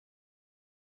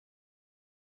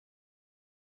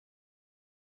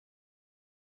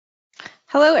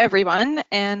Hello, everyone,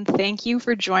 and thank you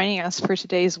for joining us for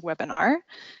today's webinar,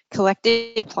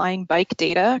 Collecting Applying Bike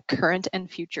Data, Current and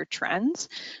Future Trends,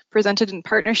 presented in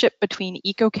partnership between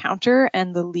EcoCounter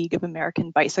and the League of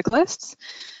American Bicyclists.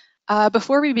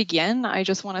 Before we begin, I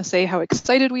just want to say how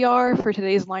excited we are for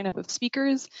today's lineup of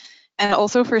speakers and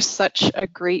also for such a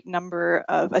great number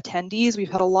of attendees.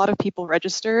 We've had a lot of people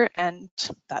register, and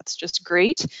that's just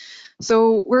great.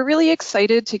 So we're really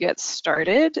excited to get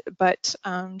started, but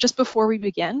just before we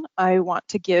begin, I want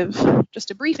to give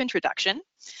just a brief introduction.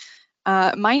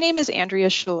 My name is Andrea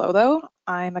Shalotho.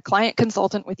 I'm a client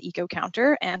consultant with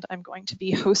EcoCounter, and I'm going to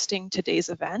be hosting today's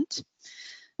event.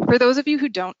 For those of you who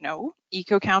don't know,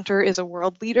 EcoCounter is a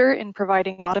world leader in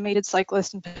providing automated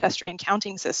cyclist and pedestrian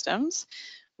counting systems.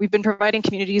 We've been providing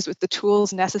communities with the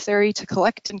tools necessary to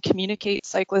collect and communicate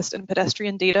cyclist and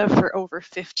pedestrian data for over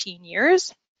 15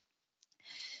 years.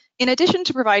 In addition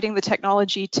to providing the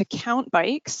technology to count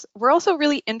bikes, we're also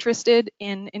really interested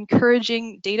in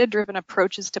encouraging data-driven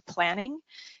approaches to planning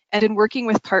and in working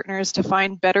with partners to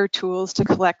find better tools to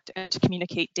collect and to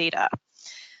communicate data.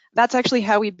 That's actually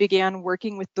how we began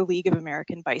working with the League of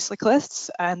American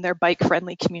Bicyclists and their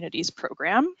Bike-Friendly Communities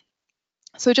program.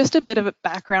 So just a bit of a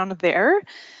background there.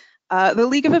 The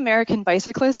League of American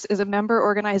Bicyclists is a member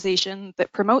organization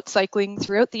that promotes cycling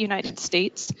throughout the United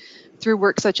States through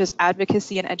work such as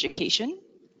advocacy and education.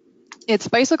 Its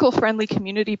bicycle-friendly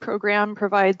community program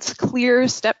provides clear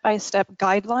step-by-step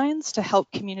guidelines to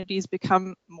help communities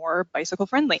become more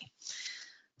bicycle-friendly.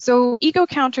 So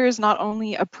EcoCounter is not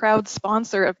only a proud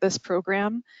sponsor of this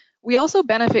program, we also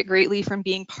benefit greatly from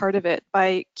being part of it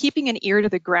by keeping an ear to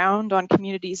the ground on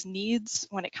communities' needs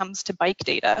when it comes to bike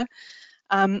data.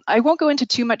 I won't go into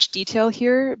too much detail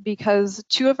here because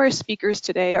two of our speakers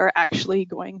today are actually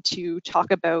going to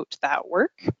talk about that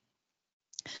work.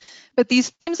 But these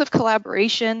themes of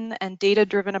collaboration and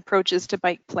data-driven approaches to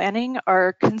bike planning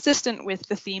are consistent with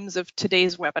the themes of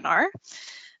today's webinar.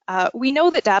 We know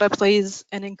that data plays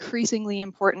an increasingly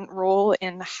important role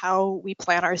in how we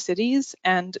plan our cities,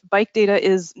 and bike data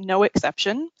is no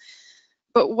exception.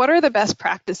 But what are the best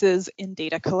practices in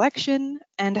data collection,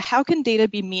 and how can data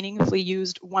be meaningfully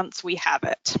used once we have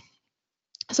it?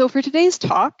 So for today's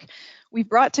talk, we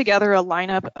brought together a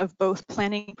lineup of both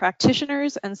planning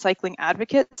practitioners and cycling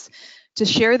advocates to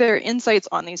share their insights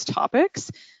on these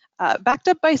topics, backed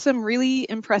up by some really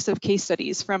impressive case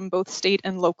studies from both state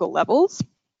and local levels.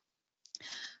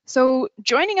 So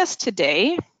joining us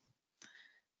today,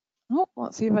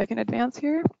 let's see if I can advance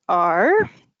here, are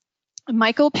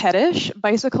Michael Pettish,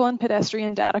 Bicycle and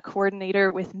Pedestrian Data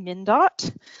Coordinator with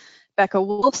MnDOT, Becca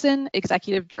Wolfson,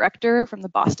 Executive Director from the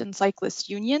Boston Cyclists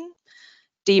Union,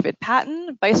 David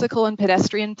Patton, Bicycle and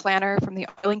Pedestrian Planner from the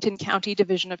Arlington County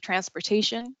Division of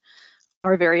Transportation,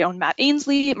 our very own Matt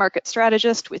Ainsley, Market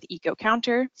Strategist with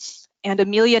EcoCounter, and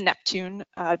Amelia Neptune,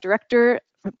 Director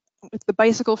with the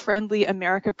Bicycle Friendly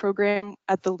America program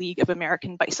at the League of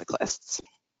American Bicyclists.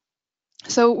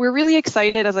 So we're really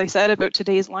excited, as I said, about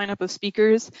today's lineup of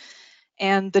speakers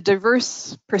and the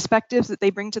diverse perspectives that they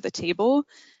bring to the table.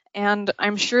 And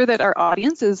I'm sure that our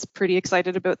audience is pretty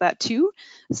excited about that too.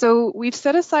 So we've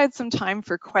set aside some time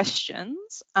for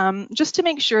questions, just to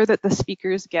make sure that the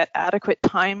speakers get adequate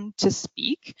time to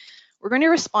speak. We're going to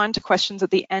respond to questions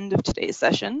at the end of today's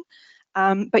session.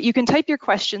 But you can type your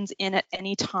questions in at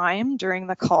any time during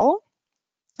the call.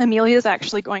 Amelia is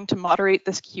actually going to moderate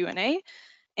this Q&A,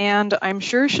 and I'm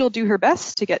sure she'll do her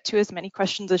best to get to as many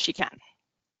questions as she can.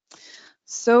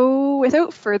 So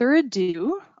without further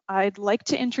ado, I'd like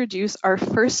to introduce our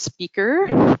first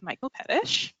speaker, Michael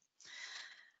Pettish.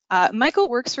 Michael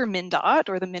works for MnDOT,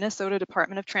 or the Minnesota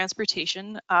Department of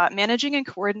Transportation, managing and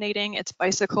coordinating its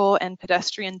bicycle and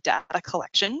pedestrian data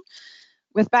collection.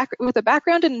 With a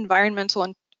background in environment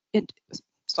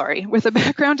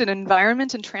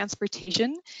and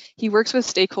transportation, he works with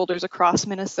stakeholders across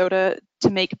Minnesota to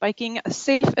make biking a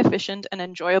safe, efficient, and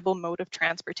enjoyable mode of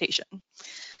transportation.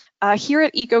 Here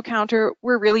at EcoCounter,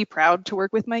 we're really proud to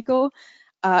work with Michael.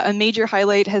 A major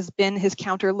highlight has been his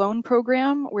Counter Loan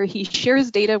program, where he shares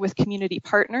data with community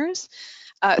partners.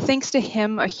 Thanks to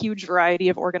him, a huge variety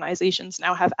of organizations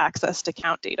now have access to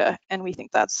count data, and we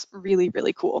think that's really,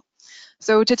 really cool.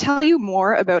 So to tell you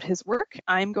more about his work,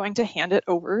 I'm going to hand it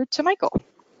over to Michael.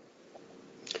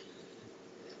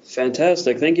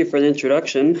 Fantastic. Thank you for the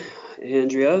introduction,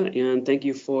 Andrea, and thank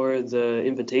you for the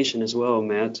invitation as well,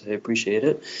 Matt. I appreciate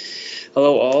it.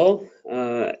 Hello, all.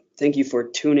 Thank you for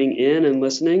tuning in and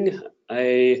listening.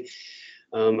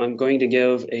 I'm going to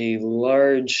give a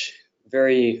large,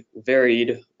 very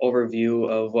varied overview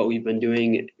of what we've been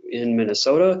doing in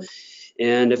Minnesota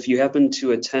And if you happen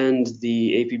to attend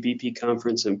the APBP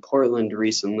conference in Portland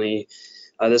recently,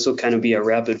 this will kind of be a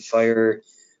rapid fire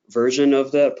version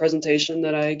of the presentation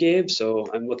that I gave. So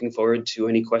I'm looking forward to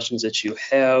any questions that you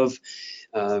have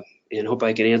and hope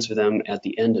I can answer them at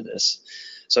the end of this.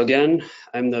 So again,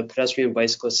 I'm the pedestrian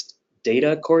bicyclist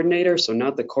data coordinator, so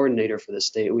not the coordinator for the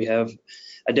state. We have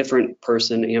a different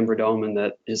person, Amber Dahlman,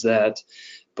 that is that,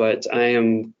 but I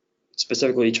am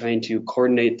specifically trying to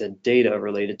coordinate the data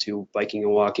related to biking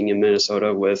and walking in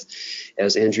Minnesota with,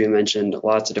 as Andrea mentioned,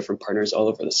 lots of different partners all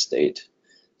over the state.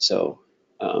 So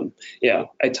yeah,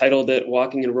 I titled it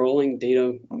Walking and Rolling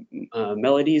Data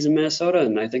Melodies in Minnesota,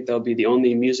 and I think that'll be the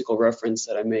only musical reference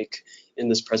that I make in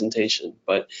this presentation,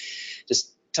 but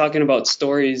just talking about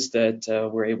stories that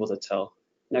we're able to tell.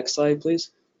 Next slide,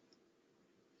 please.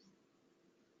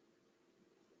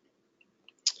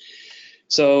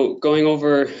 So going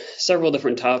over several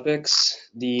different topics,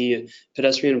 the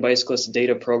pedestrian and bicyclist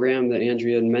data program that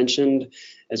Andrea had mentioned,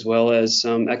 as well as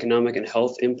some economic and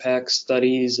health impact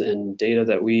studies and data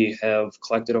that we have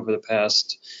collected over the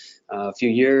past few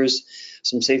years,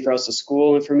 some safe routes to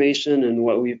school information and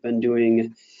what we've been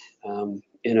doing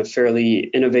in a fairly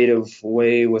innovative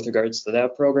way with regards to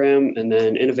that program, and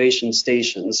then innovation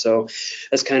stations. So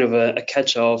that's kind of a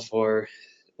catch-all for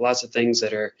lots of things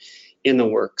that are in the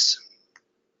works.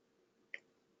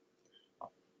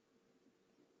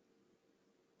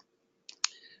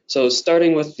 So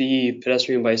starting with the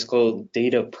pedestrian bicycle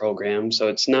data program, so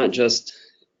it's not just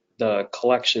the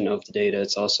collection of the data,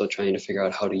 it's also trying to figure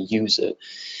out how to use it.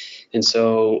 And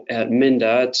so at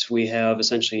MnDOT, we have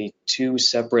essentially two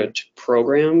separate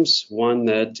programs. One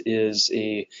that is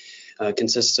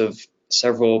consists of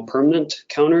several permanent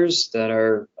counters that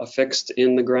are affixed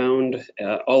in the ground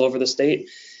all over the state.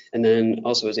 And then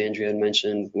also, as Andrea had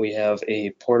mentioned, we have a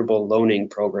portable loaning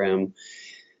program.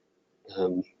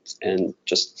 And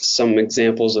just some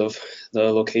examples of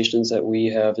the locations that we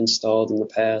have installed in the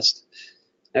past.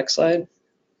 Next slide.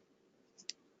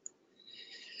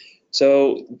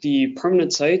 So the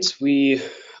permanent sites, we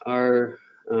are,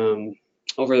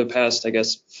 over the past, I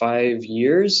guess, 5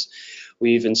 years,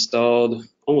 we've installed,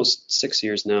 almost 6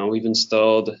 years now, we've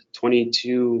installed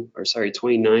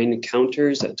 29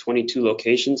 counters at 22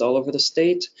 locations all over the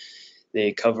state.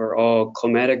 They cover all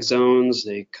climatic zones,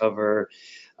 they cover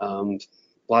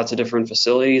lots of different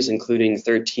facilities, including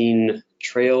 13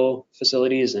 trail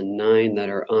facilities and 9 that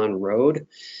are on road.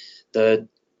 The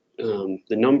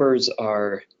numbers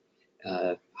are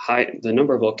high. The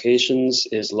number of locations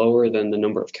is lower than the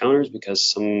number of counters because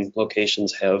some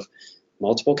locations have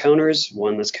multiple counters,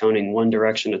 one that's counting one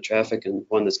direction of traffic and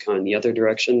one that's counting the other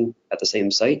direction at the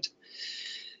same site.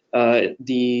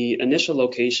 The initial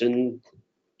location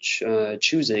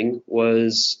choosing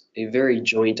was a very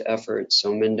joint effort.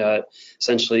 So MnDOT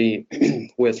essentially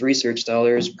with research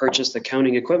dollars purchased the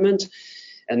counting equipment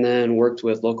and then worked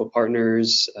with local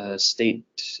partners, state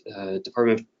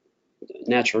Department of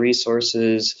Natural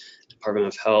Resources, Department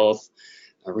of Health,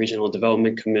 regional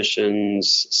development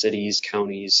commissions, cities,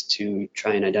 counties to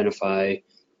try and identify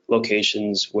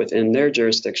locations within their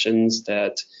jurisdictions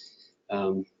that,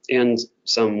 and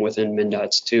some within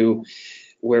MnDOT's too,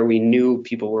 where we knew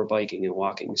people were biking and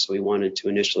walking. So we wanted to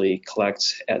initially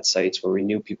collect at sites where we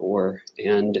knew people were.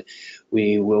 And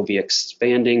we will be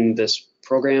expanding this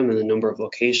program and the number of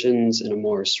locations in a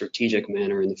more strategic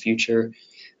manner in the future.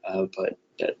 But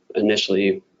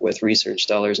initially with research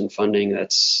dollars and funding,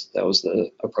 that was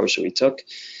the approach that we took.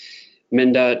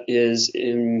 MnDOT is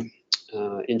in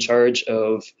charge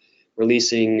of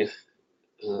releasing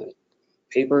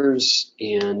papers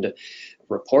and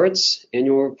reports,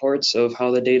 annual reports of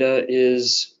how the data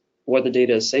is, what the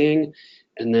data is saying,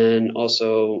 and then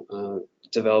also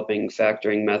developing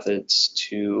factoring methods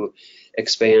to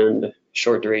expand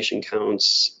short duration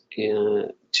counts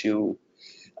and to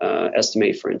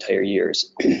estimate for entire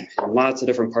years. And lots of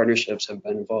different partnerships have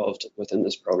been involved within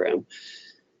this program.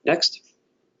 Next.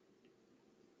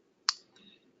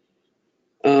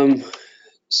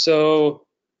 So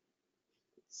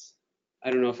I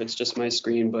don't know if it's just my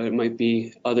screen, but it might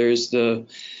be others.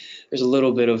 There's a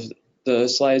little bit of the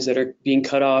slides that are being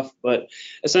cut off, but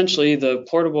essentially the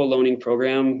portable loaning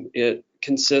program, it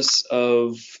consists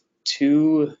of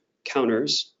 2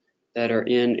 counters that are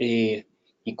in a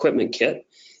equipment kit,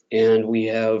 and we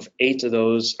have 8 of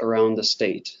those around the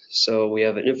state. So we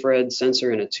have an infrared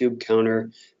sensor and a tube counter,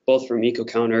 both from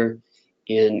EcoCounter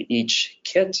in each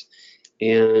kit,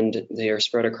 and they are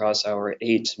spread across our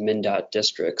 8 MnDOT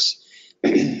districts.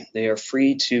 They are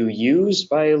free to use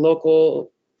by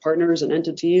local partners and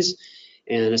entities,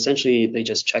 and essentially they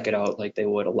just check it out like they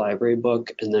would a library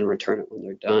book and then return it when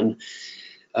they're done.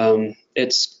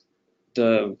 it's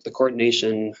the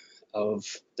coordination of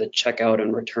the checkout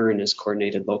and return is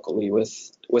coordinated locally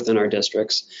within our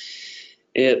districts.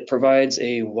 It provides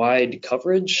a wide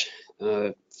coverage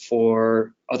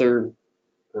for other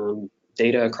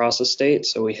data across the state.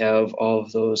 So we have all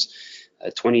of those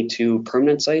 22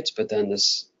 permanent sites, but then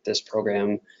this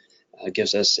program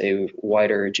gives us a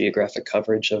wider geographic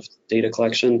coverage of data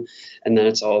collection, and then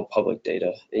it's all public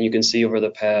data. And you can see over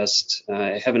the past,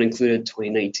 I haven't included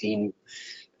 2019,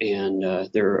 and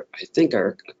there I think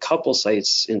are a couple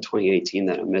sites in 2018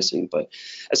 that I'm missing, but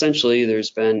essentially there's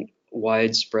been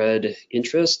widespread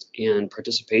interest and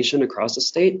participation across the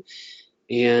state,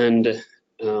 and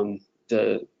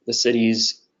the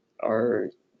cities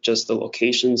are just the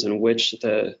locations in which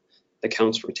the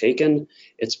counts were taken.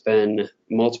 It's been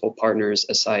multiple partners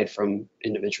aside from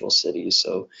individual cities.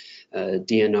 So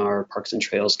DNR, Parks and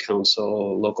Trails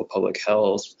Council, local public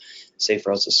health, safe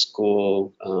routes to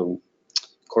school,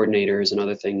 coordinators and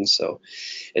other things. So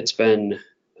it's been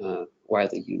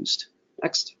widely used.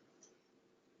 Next.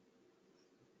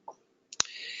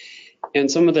 And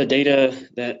some of the data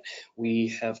that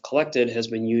we have collected has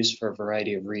been used for a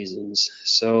variety of reasons.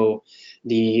 So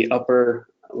the upper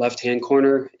left-hand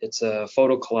corner, it's a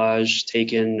photo collage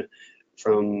taken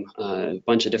from a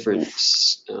bunch of different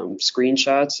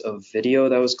screenshots of video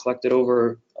that was collected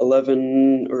over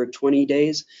 11 or 20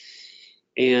 days.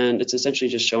 And it's essentially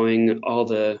just showing all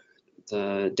the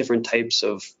different types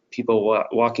of people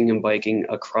walking and biking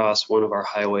across one of our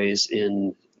highways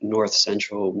in north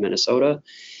central Minnesota,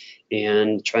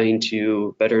 and trying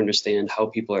to better understand how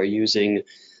people are using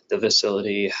the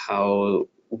facility,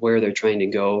 where they're trying to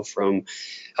go from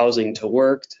housing to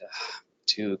work,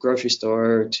 to grocery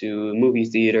store, to movie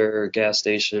theater, gas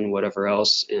station, whatever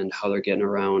else, and how they're getting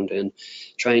around, and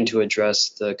trying to address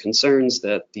the concerns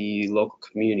that the local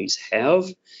communities have,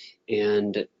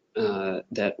 and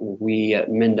that we at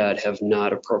MnDOT have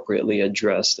not appropriately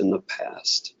addressed in the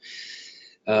past.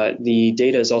 The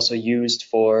data is also used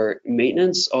for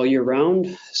maintenance all year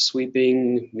round,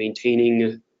 sweeping,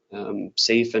 maintaining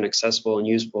safe and accessible and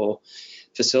usable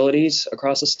facilities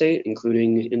across the state,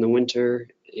 including in the winter.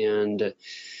 And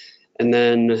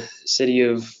then City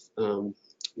of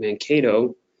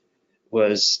Mankato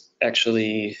was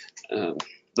actually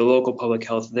the local public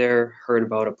health there heard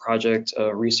about a project, a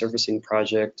resurfacing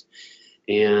project,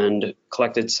 and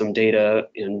collected some data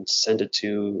and sent it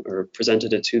to, or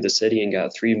presented it to the city, and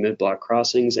got 3 mid-block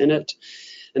crossings in it.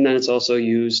 And then it's also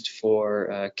used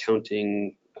for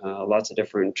counting lots of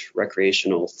different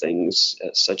recreational things,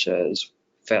 such as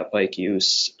fat bike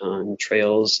use on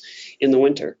trails in the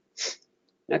winter.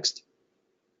 Next.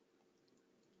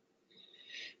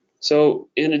 So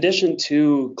in addition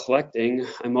to collecting,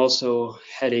 I'm also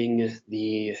heading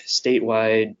the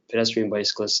statewide pedestrian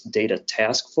bicyclist data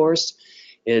task force.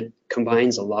 It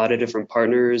combines a lot of different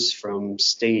partners from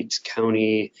state,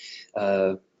 county,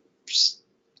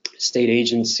 state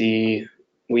agency.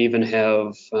 We even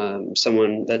have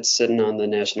someone that's sitting on the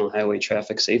National Highway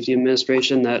Traffic Safety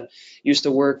Administration that used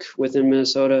to work within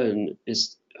Minnesota and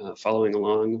is following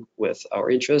along with our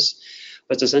interests.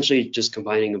 But it's essentially just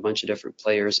combining a bunch of different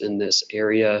players in this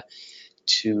area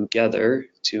together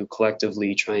to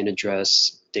collectively try and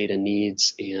address data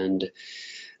needs, and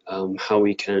how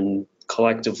we can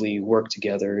collectively work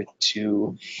together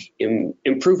to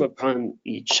improve upon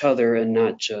each other, and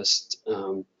not just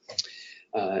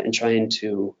in trying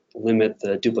to limit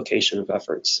the duplication of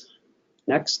efforts.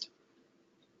 Next.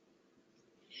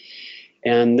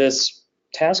 And this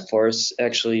task force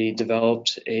actually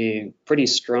developed a pretty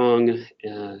strong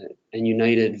and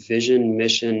united vision,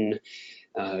 mission,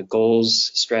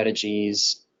 goals,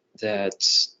 strategies that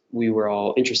we were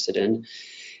all interested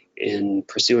in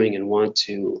pursuing and want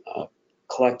to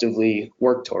collectively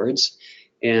work towards.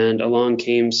 And along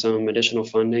came some additional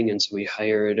funding, and so we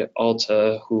hired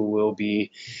Alta, who will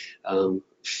be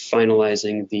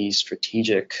finalizing the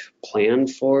strategic plan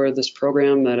for this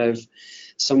program that I've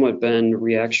somewhat been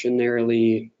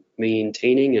reactionarily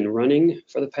maintaining and running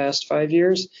for the past 5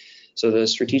 years. So the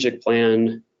strategic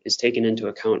plan is taking into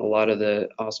account a lot of the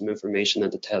awesome information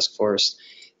that the task force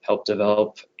helped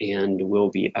develop, and will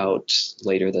be out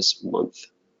later this month.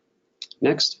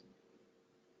 Next.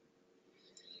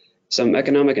 Some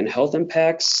economic and health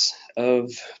impacts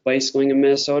of bicycling in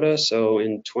Minnesota. So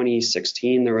in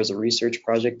 2016, there was a research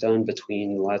project done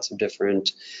between lots of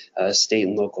different state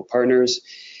and local partners,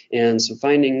 and some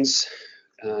findings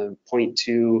point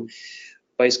to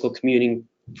bicycle commuting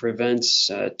prevents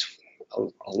a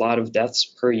lot of deaths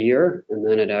per year, and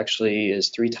then it actually is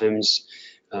 3 times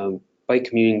bike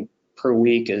commuting per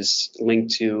week is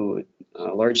linked to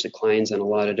large declines in a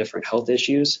lot of different health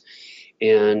issues.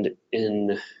 and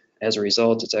as a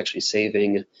result, it's actually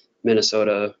saving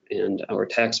Minnesota and our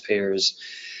taxpayers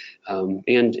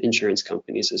and insurance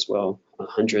companies as well,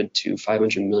 $100 to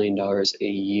 $500 million a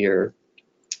year.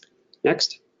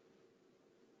 Next.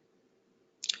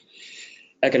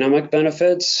 Economic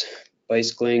benefits.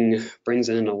 Bicycling brings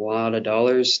in a lot of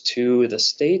dollars to the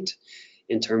state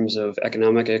in terms of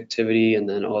economic activity, and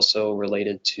then also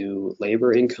related to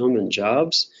labor income and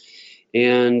jobs.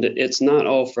 And it's not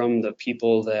all from the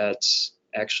people that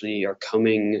actually are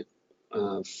coming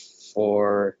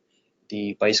for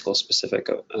the bicycle specific,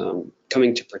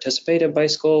 coming to participate at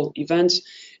bicycle events.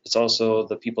 It's also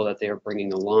the people that they are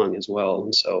bringing along as well.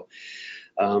 And so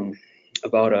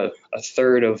about a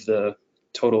third of the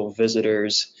total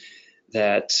visitors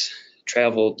that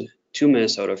traveled to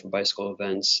Minnesota for bicycle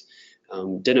events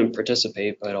didn't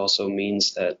participate, but it also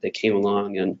means that they came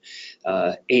along and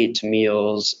ate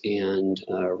meals and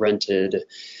rented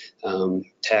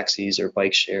taxis or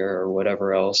bike share or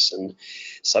whatever else, and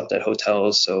slept at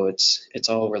hotels. So it's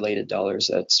all related dollars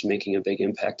that's making a big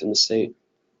impact in the state.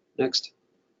 Next.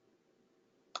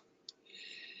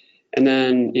 And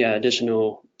then, yeah,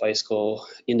 additional bicycle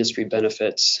industry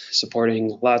benefits,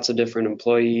 supporting lots of different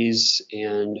employees,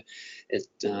 and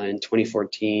in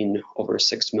 2014, over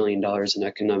 $6 million in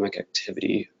economic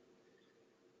activity.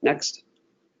 Next.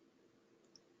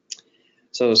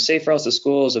 So Safe Routes to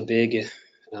School is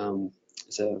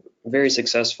it's a very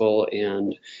successful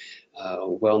and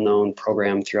well-known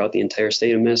program throughout the entire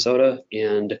state of Minnesota.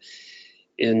 And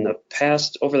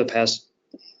over the past,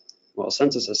 well,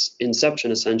 since its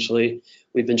inception, essentially,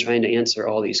 we've been trying to answer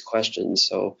all these questions.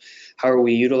 So how are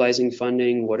we utilizing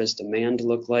funding? What does demand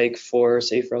look like for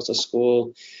Safe Routes to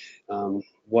School?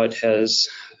 What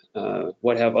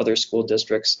have other school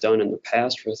districts done in the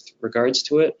past with regards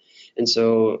to it? And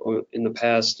so in the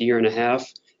past year and a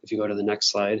half, if you go to the next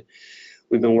slide,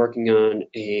 we've been working on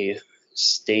a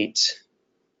state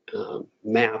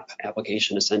map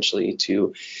application, essentially,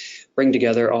 to bring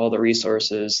together all the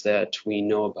resources that we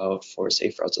know about for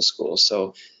Safe Routes to School.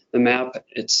 So the map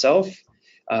itself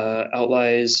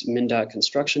outlines MnDOT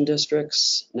construction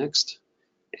districts. Next.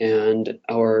 And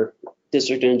our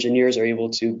district engineers are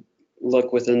able to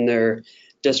look within their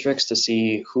districts to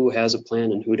see who has a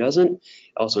plan and who doesn't. It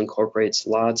also incorporates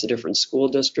lots of different school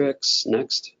districts.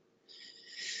 Next.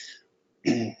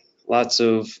 Lots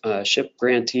of SHIP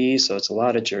grantees, so it's a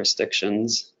lot of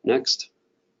jurisdictions. Next.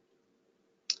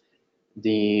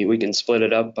 We can split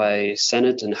it up by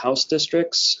Senate and House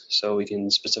districts, so we can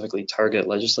specifically target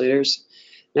legislators.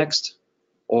 Next.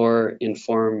 Or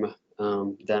inform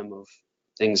them of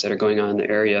things that are going on in the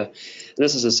area. And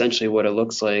this is essentially what it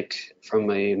looks like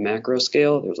from a macro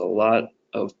scale. There's a lot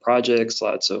of projects,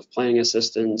 lots of planning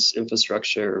assistance,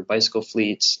 infrastructure, bicycle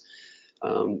fleets,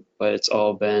 but it's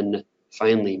all been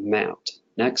finally mapped.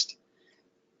 Next.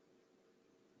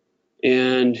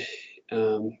 And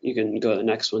you can go to the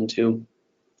next one too.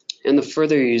 And the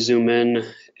further you zoom in,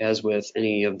 as with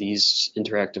any of these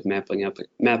interactive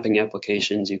mapping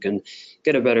applications, you can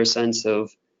get a better sense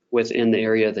of, within the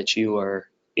area that you are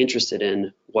interested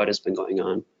in, what has been going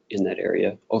on in that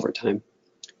area over time.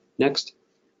 Next.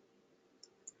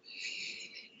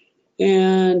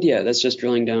 And yeah, that's just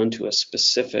drilling down to a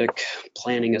specific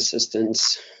planning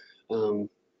assistance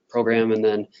program, and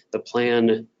then the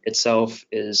plan itself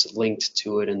is linked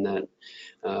to it, in that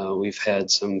we've had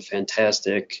some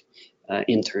fantastic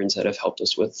interns that have helped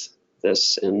us with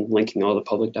this and linking all the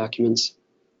public documents.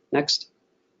 Next.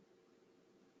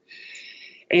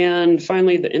 And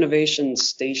finally, the innovation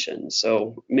station.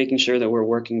 So making sure that we're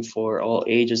working for all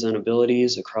ages and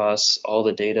abilities across all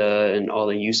the data and all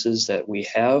the uses that we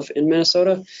have in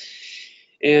Minnesota.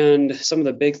 And some of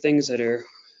the big things that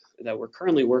we're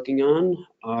currently working on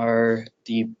are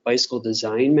the bicycle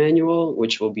design manual,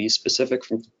 which will be specific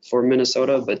for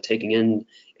Minnesota, but taking in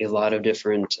a lot of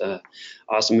different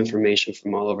awesome information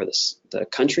from all over the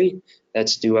country.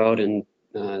 That's due out in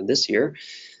this year.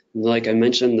 Like I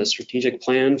mentioned, the strategic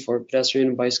plan for pedestrian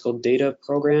and bicycle data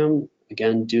program,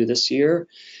 again, due this year.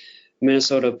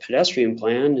 Minnesota pedestrian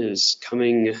plan is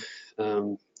coming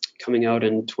out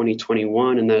in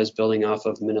 2021, and that is building off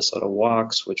of Minnesota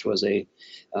Walks, which was a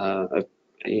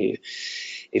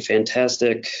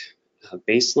fantastic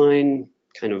baseline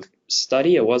kind of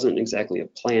study. It wasn't exactly a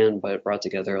plan, but it brought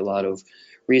together a lot of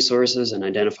resources and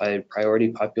identified priority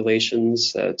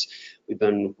populations that we've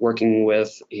been working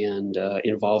with and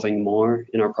involving more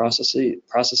in our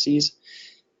processes.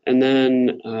 And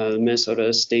then the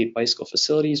Minnesota State Bicycle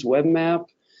Facilities web map.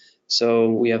 So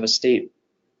we have a state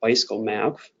bicycle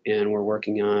map, and we're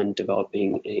working on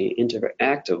developing a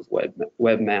interactive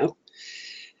web map.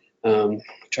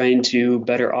 trying to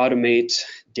better automate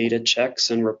data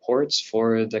checks and reports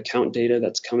for the count data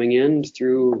that's coming in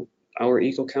through our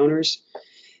eco counters,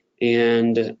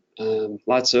 and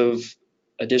lots of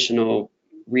additional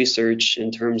research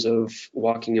in terms of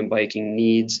walking and biking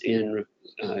needs in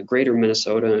greater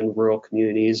Minnesota and rural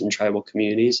communities and tribal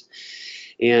communities,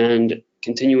 and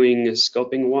continuing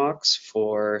scoping walks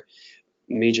for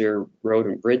major road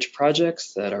and bridge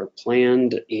projects that are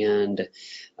planned and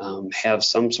have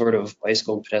some sort of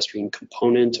bicycle and pedestrian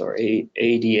component or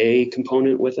ADA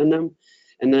component within them.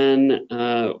 And then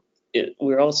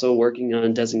we're also working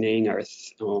on designating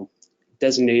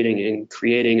and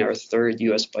creating our third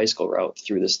U.S. bicycle route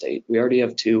through the state. We already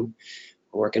have two.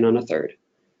 We're working on a third.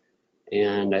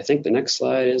 And I think the next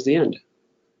slide is the end.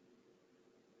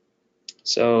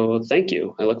 So thank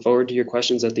you. I look forward to your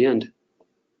questions at the end.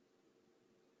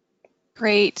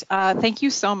 Great. Thank you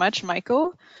so much,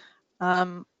 Michael.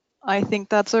 I think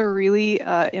that's a really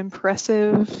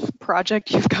impressive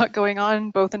project you've got going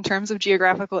on, both in terms of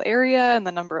geographical area and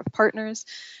the number of partners.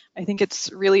 I think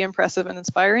it's really impressive and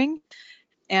inspiring.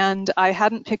 And I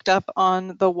hadn't picked up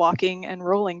on the walking and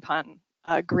rolling pun.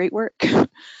 Great work.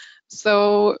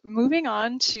 So moving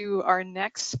on to our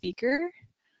next speaker,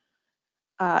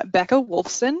 Becca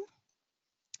Wolfson.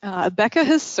 Becca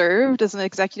has served as an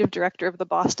executive director of the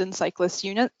Boston Cyclists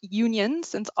Union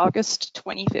since August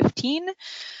 2015,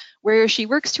 where she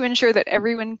works to ensure that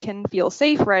everyone can feel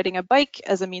safe riding a bike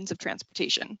as a means of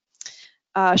transportation.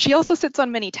 She also sits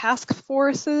on many task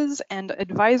forces and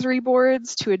advisory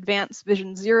boards to advance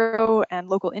Vision Zero and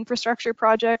local infrastructure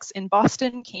projects in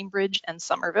Boston, Cambridge, and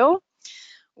Somerville.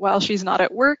 While she's not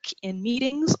at work, in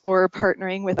meetings, or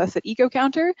partnering with us at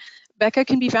EcoCounter, Becca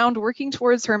can be found working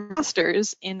towards her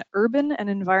master's in urban and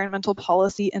environmental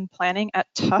policy and planning at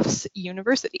Tufts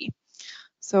University.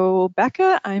 So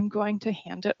Becca, I'm going to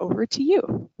hand it over to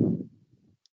you.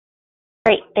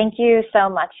 Great, thank you so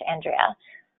much, Andrea.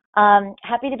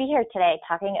 Happy to be here today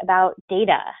talking about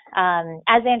data.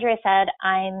 As Andrea said,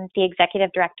 I'm the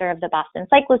executive director of the Boston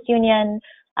Cyclists Union.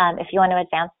 If you want to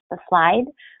advance the slide.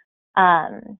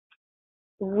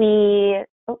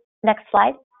 Next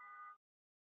slide.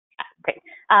 Great.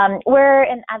 We're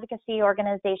an advocacy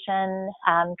organization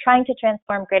trying to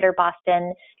transform Greater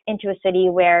Boston into a city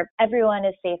where everyone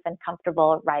is safe and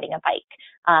comfortable riding a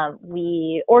bike.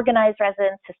 We organize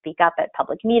residents to speak up at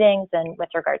public meetings and with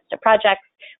regards to projects.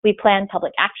 We plan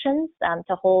public actions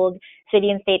to hold city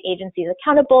and state agencies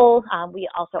accountable. We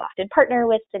also often partner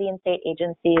with city and state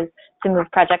agencies to move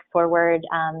projects forward.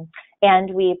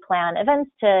 And we plan events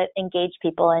to engage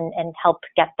people and help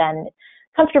get them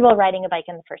comfortable riding a bike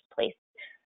in the first place.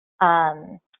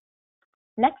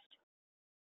 Next.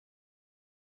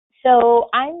 So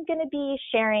I'm going to be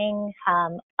sharing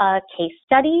a case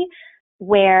study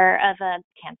of a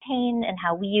campaign and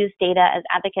how we use data as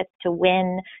advocates to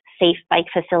win safe bike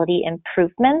facility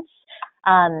improvements.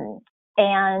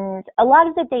 And a lot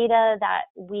of the data that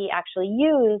we actually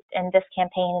used in this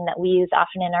campaign and that we use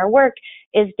often in our work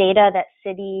is data that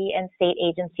city and state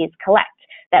agencies collect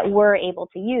that we're able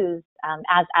to use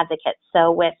as advocates.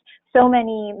 So with so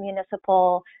many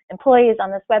municipal employees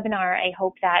on this webinar, I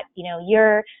hope that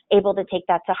you're able to take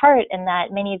that to heart and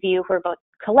that many of you who are both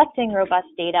collecting robust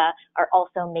data are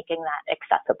also making that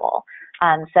accessible.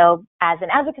 So as an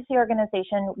advocacy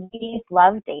organization, we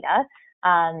love data.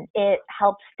 It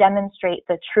helps demonstrate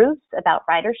the truths about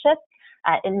ridership.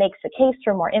 It makes the case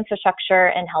for more infrastructure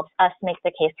and helps us make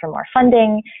the case for more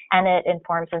funding, and it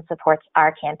informs and supports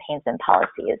our campaigns and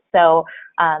policies. So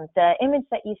the image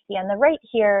that you see on the right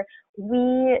here,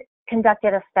 we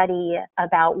conducted a study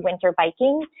about winter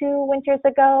biking 2 winters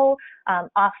ago.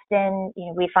 Often,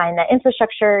 we find that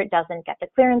infrastructure doesn't get the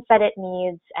clearance that it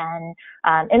needs, and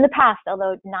in the past,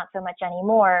 although not so much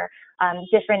anymore,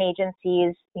 different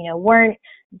agencies, weren't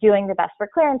doing the best for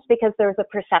clearance because there was a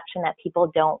perception that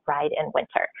people don't ride in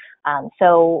winter.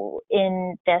 So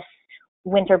in this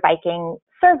winter biking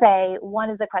survey, one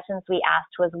of the questions we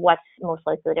asked was what's most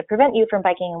likely to prevent you from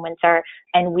biking in winter,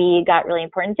 and we got really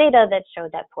important data that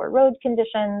showed that poor road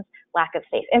conditions, lack of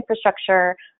safe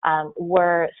infrastructure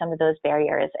were some of those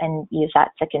barriers, and use that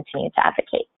to continue to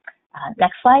advocate.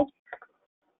 Next slide.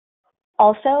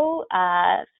 Also,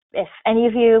 if any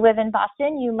of you live in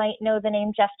Boston, you might know the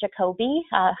name Jeff Jacoby,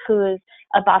 who's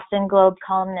a Boston Globe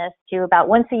columnist who about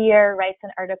once a year writes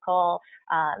an article,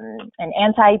 an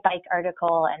anti-bike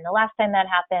article. And the last time that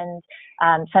happened,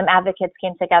 some advocates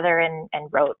came together and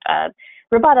wrote a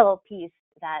rebuttal piece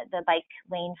that the bike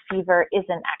lane fever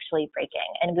isn't actually breaking.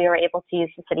 And we were able to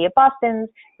use the city of Boston's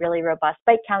really robust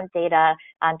bike count data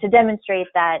to demonstrate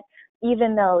that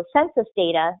even though census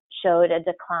data showed a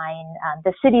decline.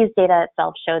 The city's data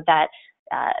itself showed that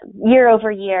year over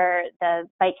year, the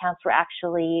bike counts were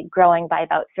actually growing by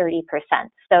about 30%.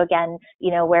 So again,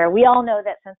 where we all know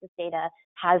that census data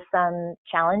has some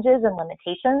challenges and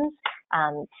limitations,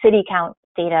 city count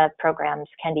data programs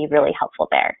can be really helpful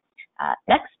there.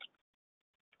 Next.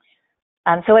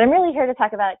 So what I'm really here to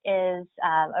talk about is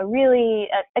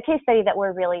a case study that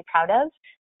we're really proud of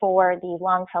for the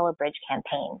Longfellow Bridge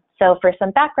campaign. So for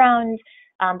some background,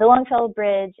 the Longfellow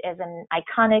Bridge is an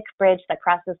iconic bridge that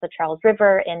crosses the Charles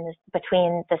River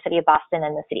between the city of Boston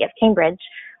and the city of Cambridge.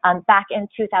 Back in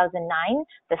 2009,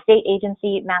 the state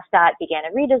agency, MassDOT, began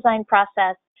a redesign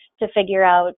process to figure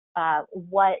out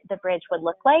what the bridge would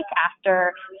look like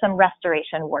after some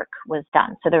restoration work was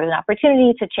done. So there was an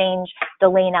opportunity to change the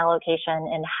lane allocation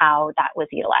and how that was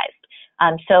utilized.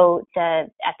 So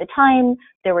at the time,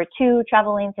 there were 2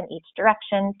 travel lanes in each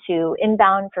direction, 2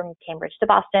 inbound from Cambridge to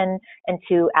Boston and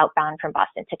 2 outbound from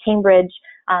Boston to Cambridge.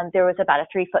 There was about a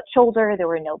 3-foot shoulder. There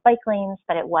were no bike lanes,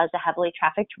 but it was a heavily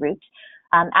trafficked route.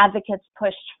 Advocates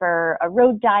pushed for a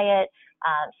road diet.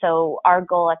 So our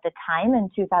goal at the time in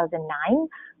 2009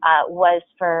 was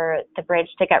for the bridge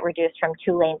to get reduced from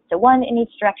 2 lanes to 1 in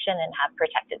each direction and have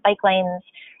protected bike lanes.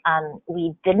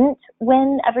 We didn't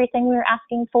win everything we were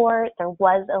asking for. There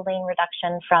was a lane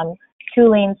reduction from 2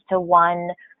 lanes to 1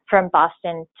 from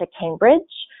Boston to Cambridge,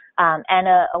 and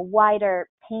a wider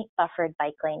paint buffered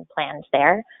bike lane planned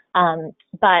there.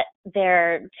 But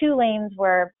their 2 lanes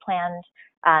were planned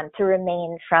to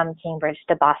remain from Cambridge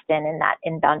to Boston in that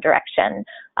inbound direction.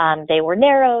 They were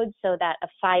narrowed so that a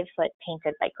 5-foot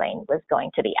painted bike lane was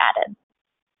going to be added.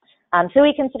 So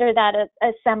we consider that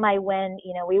a semi-win.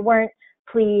 We weren't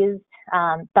pleased,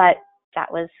 but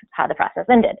that was how the process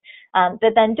ended.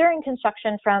 But then during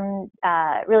construction from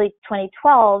really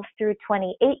 2012 through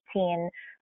 2018,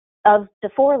 of the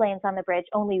 4 lanes on the bridge,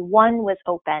 only 1 was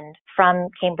opened from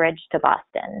Cambridge to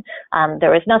Boston.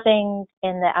 There was nothing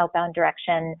in the outbound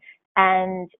direction.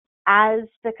 And as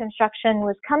the construction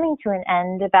was coming to an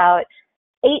end, about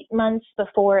 8 months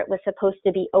before it was supposed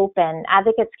to be open,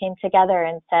 advocates came together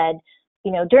and said,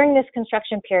 during this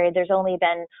construction period, there's only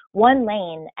been 1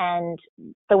 lane and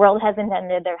the world hasn't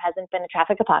ended. There hasn't been a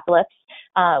traffic apocalypse.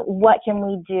 What can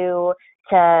we do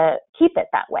to keep it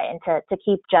that way and to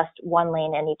keep just 1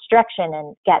 lane in each direction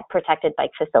and get protected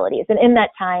bike facilities? And in that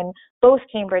time, both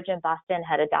Cambridge and Boston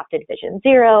had adopted Vision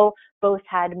Zero. Both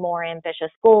had more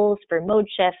ambitious goals for mode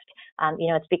shift.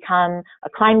 It's become a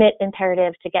climate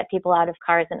imperative to get people out of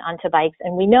cars and onto bikes.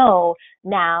 And we know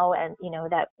now, and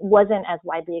that wasn't as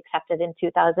widely accepted in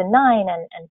 2009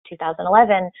 and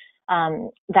 2011,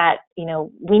 that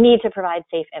we need to provide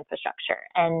safe infrastructure.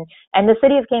 And the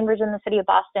city of Cambridge and the city of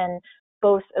Boston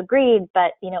both agreed,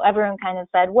 but everyone kind of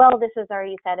said, well, this is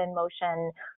already set in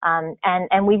motion,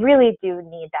 and we really do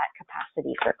need that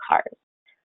capacity for cars.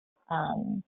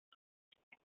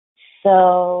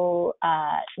 So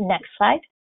next slide.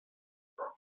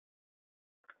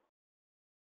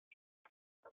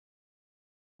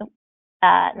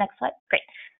 Next slide. Great.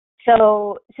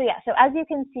 So as you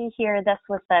can see here, this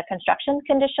was the construction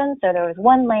condition. So there was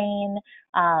 1 lane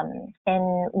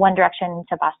in one direction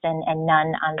to Boston and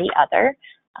none on the other.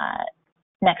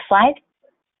 Next slide.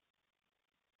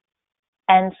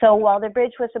 And so while the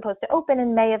bridge was supposed to open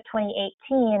in May of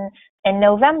 2018, in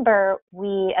November,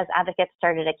 we as advocates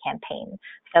started a campaign.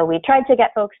 So we tried to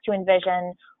get folks to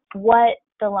envision what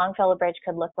the Longfellow Bridge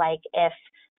could look like if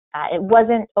it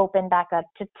wasn't open back up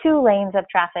to 2 lanes of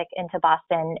traffic into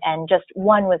Boston and just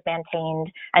 1 was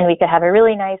maintained, and we could have a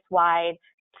really nice wide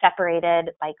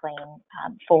separated bike lane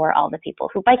for all the people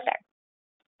who bike there.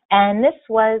 And this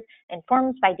was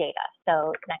informed by data.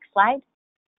 So next slide.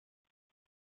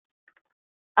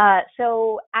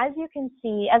 So as you can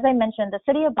see, as I mentioned, the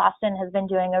city of Boston has been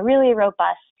doing a really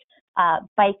robust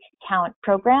bike count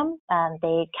program.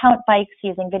 They count bikes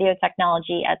using video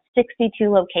technology at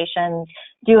 62 locations,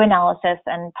 do analysis,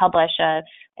 and publish I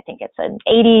think it's an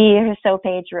 80 or so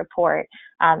page report.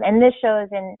 And this shows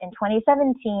in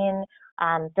 2017,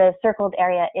 the circled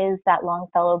area is that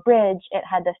Longfellow Bridge. It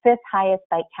had the 5th highest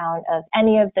bike count of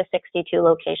any of the 62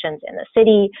 locations in the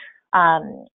city.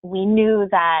 We knew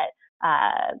that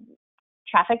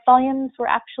traffic volumes were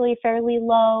actually fairly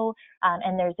low,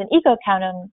 and there's an eco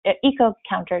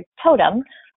counter totem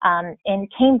in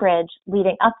Cambridge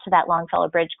leading up to that Longfellow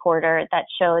Bridge corridor that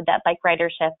showed that bike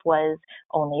ridership was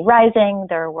only rising.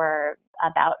 There were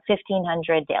about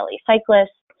 1,500 daily cyclists,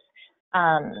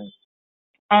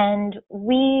 and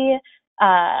we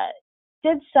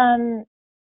did some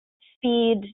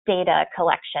speed data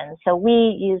collection. So we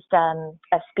used a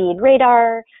speed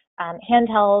radar,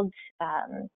 handheld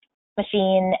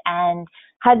machine and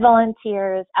had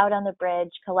volunteers out on the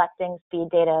bridge collecting speed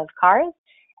data of cars.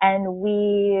 And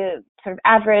we sort of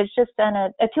averaged just on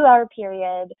a 2-hour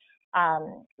period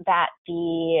that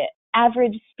the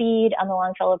average speed on the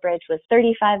Longfellow Bridge was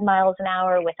 35 miles an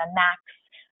hour with a max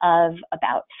of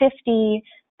about 50.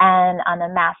 And on the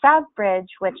Mass Ave Bridge,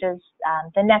 which is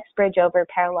the next bridge over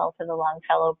parallel to the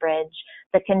Longfellow Bridge,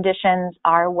 the conditions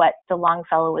are what the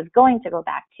Longfellow was going to go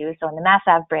back to. So in the Mass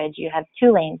Ave Bridge, you have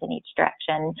 2 lanes in each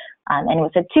direction. And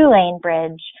with a 2-lane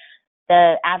bridge,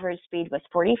 the average speed was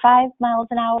 45 miles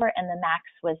an hour and the max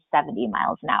was 70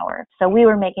 miles an hour. So we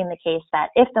were making the case that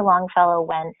if the Longfellow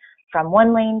went from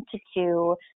 1 lane to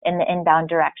 2 in the inbound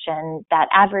direction, that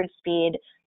average speed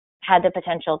had the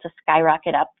potential to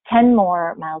skyrocket up 10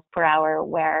 more miles per hour,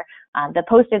 where the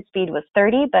posted speed was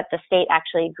 30, but the state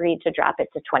actually agreed to drop it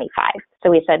to 25. So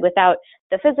we said without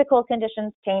the physical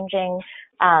conditions changing,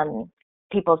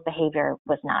 people's behavior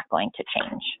was not going to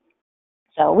change.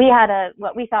 So we had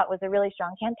what we thought was a really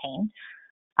strong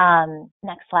campaign.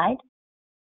 Next slide.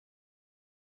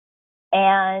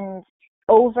 And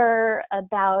over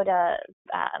about a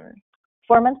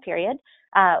 4-month period,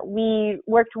 we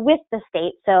worked with the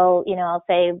state. So, I'll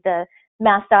say the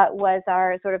MassDOT was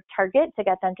our sort of target to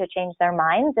get them to change their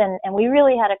minds. And we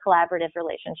really had a collaborative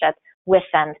relationship with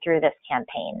them through this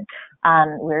campaign.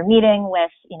 We were meeting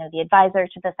with, the advisor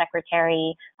to the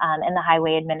secretary and the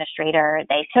highway administrator.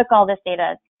 They took all this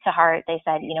data to heart. They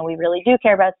said, we really do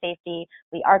care about safety.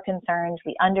 We are concerned.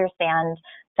 We understand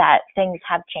that things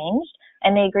have changed.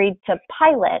 And they agreed to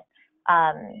pilot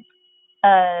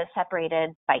a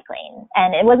separated bike lane.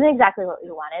 And it wasn't exactly what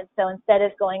we wanted. So instead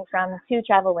of going from 2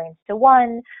 travel lanes to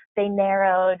 1, they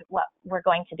narrowed what were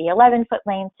going to be 11-foot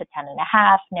lanes to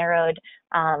 10.5, narrowed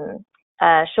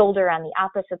a shoulder on the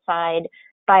opposite side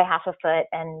by 0.5 foot,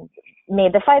 and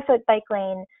made the 5-foot bike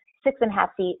lane 6.5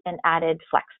 feet and added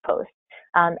flex posts.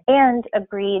 And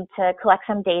agreed to collect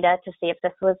some data to see if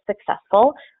this was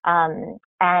successful. And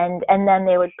then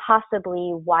they would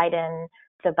possibly widen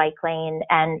the bike lane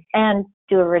and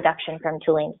do a reduction from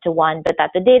 2 lanes to 1, but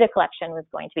that the data collection was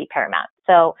going to be paramount.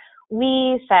 So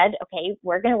we said, okay,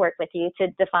 we're going to work with you to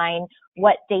define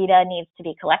what data needs to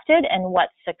be collected and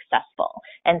what's successful.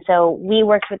 And so we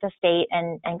worked with the state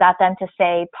and got them to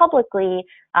say publicly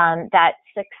that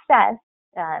success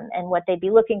and what they'd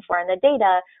be looking for in the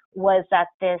data was that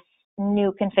this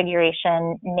new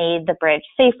configuration made the bridge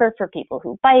safer for people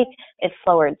who bike, it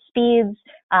lowered speeds,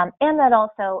 and that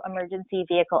also emergency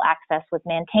vehicle access was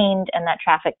maintained and that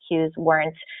traffic queues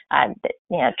weren't,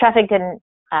 traffic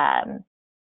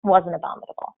wasn't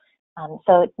abominable.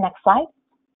 So next slide.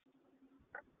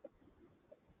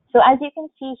 So as you can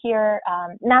see here,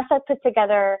 NASA put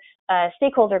together a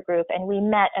stakeholder group, and we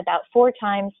met about 4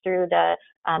 times through the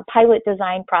pilot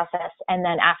design process and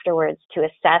then afterwards to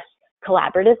assess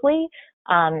collaboratively.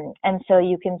 And so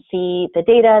you can see the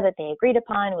data that they agreed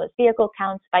upon was vehicle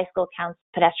counts, bicycle counts,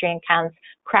 pedestrian counts,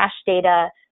 crash data,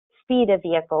 speed of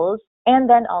vehicles, and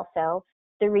then also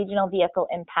the regional vehicle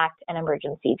impact and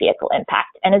emergency vehicle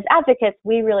impact. And as advocates,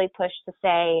 we really push to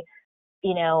say,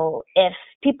 if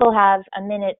people have a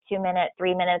minute, 2 minutes,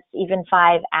 3 minutes, even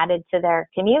 5 added to their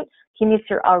commutes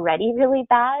are already really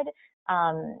bad.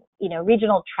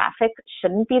 Regional traffic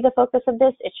shouldn't be the focus of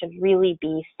this. It should really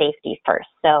be safety first.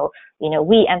 So,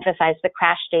 we emphasize the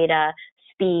crash data,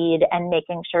 speed, and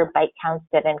making sure bike counts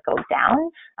didn't go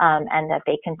down and that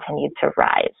they continued to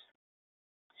rise.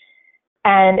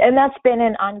 And that's been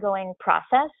an ongoing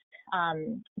process.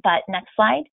 But next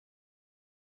slide.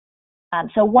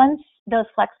 So once those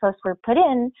flex posts were put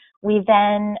in, we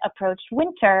then approached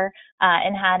winter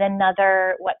and had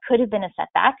another, what could have been a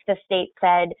setback. The state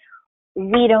said,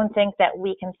 we don't think that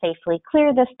we can safely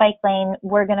clear this bike lane.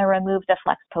 We're going to remove the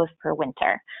flex post for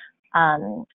winter.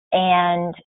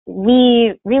 And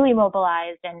we really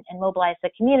mobilized and mobilized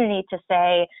the community to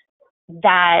say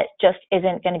that just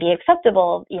isn't going to be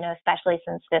acceptable, especially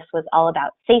since this was all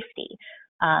about safety.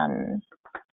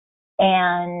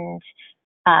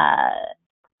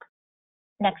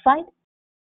 Next slide.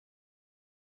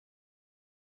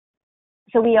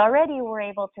 So we already were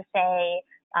able to say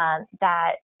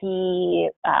that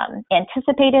the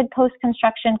anticipated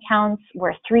post-construction counts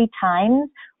were 3 times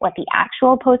what the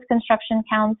actual post-construction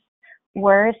counts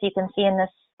were. So you can see in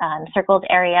this circled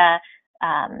area,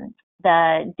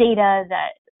 the data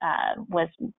that was,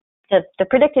 the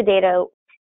predicted data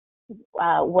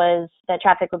was that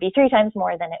traffic would be 3 times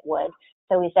more than it would.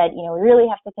 So we said, we really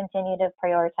have to continue to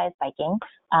prioritize biking.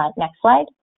 Next slide.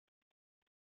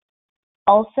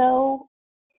 Also,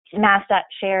 MassDOT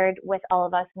shared with all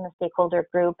of us in the stakeholder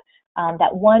group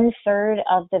that 1/3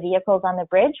 of the vehicles on the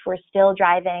bridge were still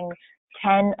driving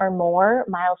 10 or more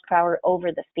miles per hour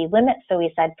over the speed limit. So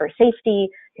we said for safety,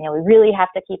 we really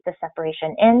have to keep the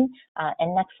separation in.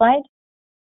 And next slide.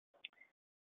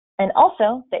 And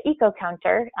also the eco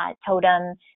counter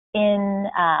totem in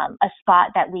a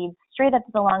spot that leads straight up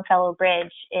to the Longfellow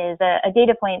Bridge is a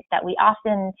data point that we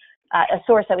often, a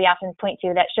source that we often point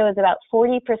to that shows about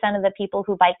 40% of the people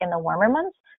who bike in the warmer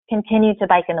months continue to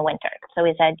bike in the winter. So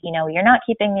we said, you're not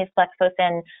keeping these flex posts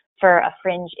in for a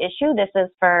fringe issue. This is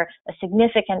for a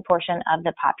significant portion of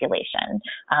the population.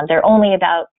 There are only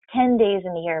about 10 days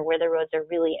in the year where the roads are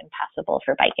really impassable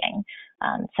for biking.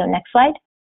 So next slide.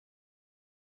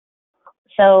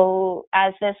 So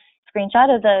as this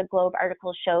screenshot of the Globe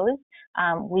article shows,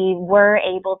 we were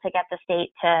able to get the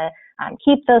state to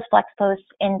keep those flex posts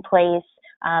in place.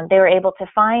 They were able to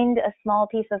find a small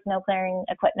piece of snow clearing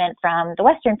equipment from the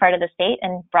western part of the state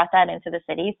and brought that into the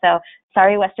city. So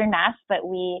sorry, Western Mass, but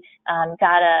we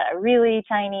got a really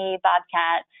tiny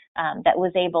Bobcat that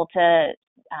was able to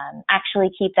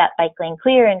actually keep that bike lane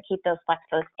clear and keep those flex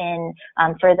posts in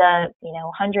for the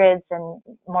hundreds and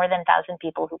more than 1,000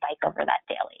 people who bike over that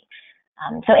daily.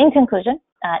 So in conclusion,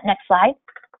 next slide.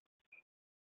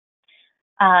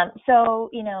 So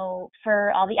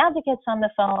for all the advocates on the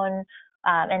phone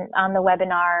and on the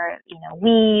webinar,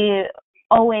 we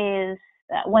always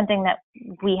one thing that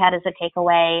we had as a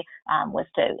takeaway was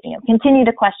to continue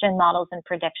to question models and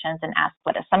predictions and ask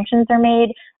what assumptions are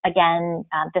made. Again,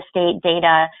 the state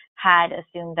data had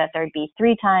assumed that there'd be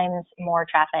 3 times more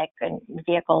traffic and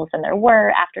vehicles than there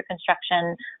were after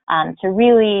construction. To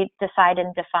really decide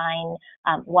and define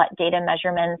what data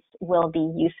measurements will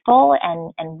be useful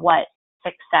and what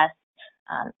success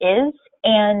is,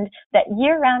 and that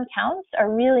year-round counts are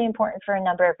really important for a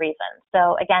number of reasons.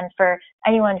 So again, for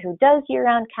anyone who does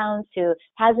year-round counts, who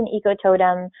has an eco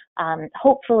totem,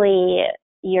 hopefully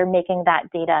you're making that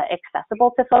data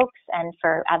accessible to folks, and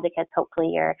for advocates, hopefully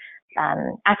you're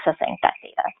accessing that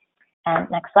data.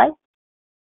 And next slide.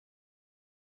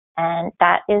 And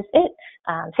that is it.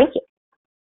 Thank you.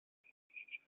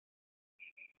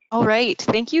 All right,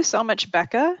 thank you so much,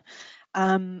 Becca.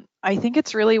 I think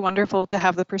it's really wonderful to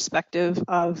have the perspective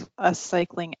of a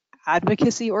cycling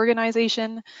advocacy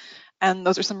organization, and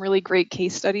those are some really great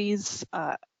case studies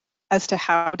as to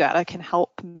how data can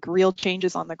help make real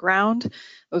changes on the ground.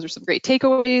 Those are some great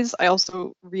takeaways. I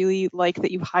also really like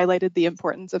that you highlighted the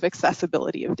importance of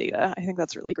accessibility of data. I think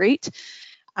that's really great.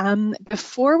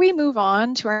 Before we move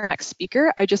on to our next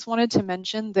speaker, I just wanted to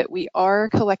mention that we are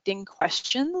collecting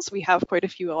questions. We have quite a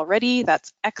few already.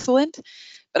 That's excellent.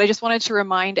 But I just wanted to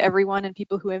remind everyone and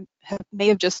people who may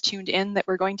have just tuned in that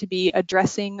we're going to be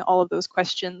addressing all of those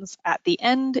questions at the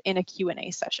end in a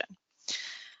Q&A session.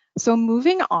 So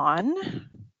moving on,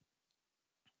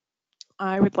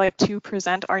 I would like to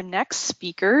present our next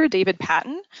speaker, David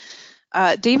Patton.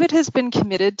 David has been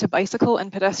committed to bicycle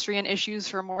and pedestrian issues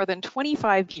for more than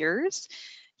 25 years.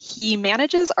 He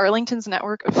manages Arlington's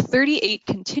network of 38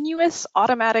 continuous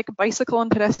automatic bicycle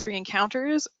and pedestrian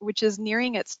counters, which is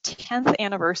nearing its 10th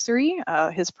anniversary,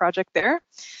 his project there.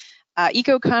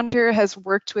 EcoCounter has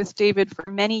worked with David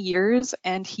for many years,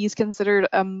 and he's considered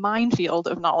a minefield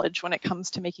of knowledge when it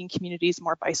comes to making communities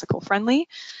more bicycle friendly.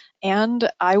 And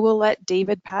I will let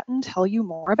David Patton tell you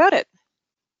more about it.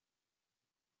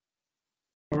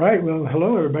 All right, well,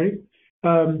 hello, everybody.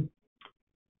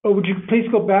 Would you please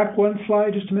go back one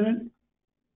slide just a minute,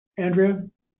 Andrea?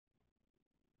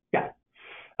 Yeah.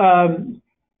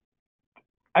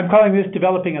 I'm calling this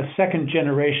developing a second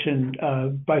generation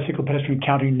bicycle pedestrian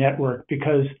counting network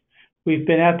because we've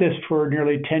been at this for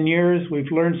nearly 10 years.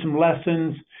 We've learned some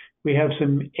lessons. We have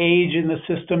some age in the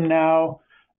system now.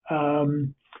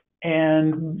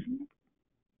 And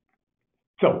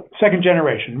so second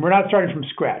generation, we're not starting from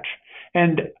scratch.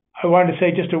 And I wanted to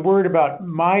say just a word about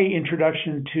my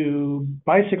introduction to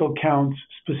bicycle counts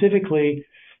specifically.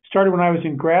 Started when I was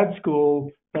in grad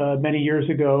school many years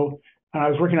ago. I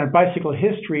was working on bicycle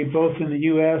history, both in the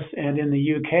US and in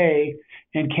the UK,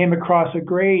 and came across a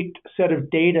great set of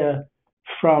data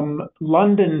from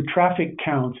London traffic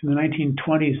counts in the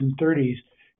 1920s and 30s.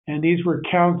 And these were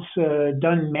counts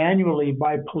done manually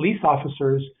by police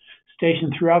officers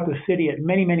stationed throughout the city at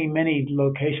many, many, many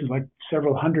locations, like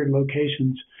several hundred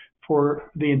locations for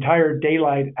the entire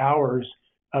daylight hours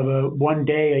of one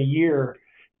day a year.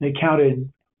 They counted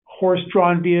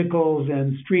horse-drawn vehicles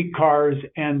and streetcars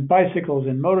and bicycles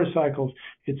and motorcycles.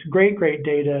 It's great, great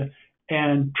data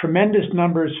and tremendous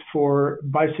numbers for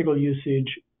bicycle usage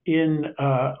in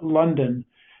London,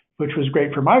 which was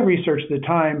great for my research at the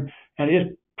time. And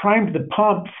it primed the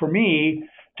pump for me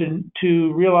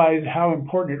to realize how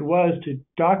important it was to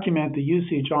document the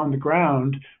usage on the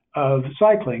ground of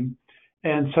cycling.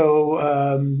 And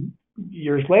so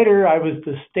years later, I was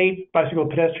the state bicycle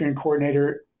pedestrian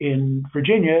coordinator in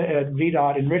Virginia at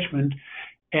VDOT in Richmond,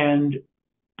 and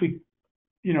we,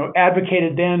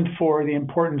 advocated then for the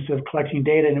importance of collecting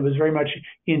data, and it was very much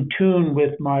in tune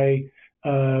with my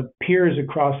peers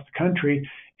across the country.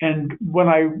 And when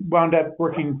I wound up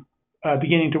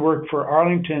beginning to work for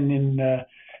Arlington in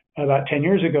about 10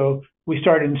 years ago, we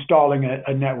started installing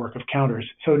a network of counters.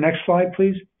 So next slide,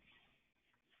 please.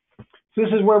 So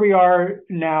this is where we are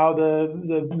now.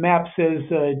 The map says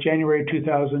January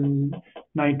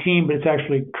 2019, but it's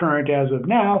actually current as of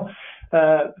now.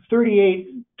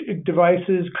 38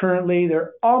 devices currently.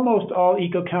 They're almost all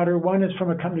eco-counter. One is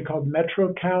from a company called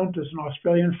MetroCount. It's an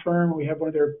Australian firm. We have one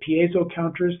of their piezo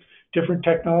counters. Different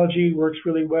technology, works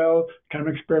really well, kind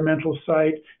of experimental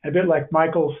site. A bit like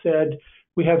Michael said,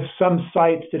 we have some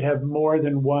sites that have more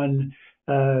than one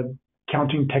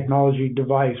counting technology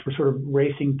device. We're sort of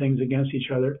racing things against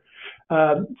each other.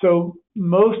 So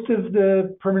most of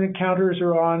the permanent counters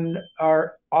are on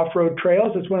our off-road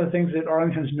trails. It's one of the things that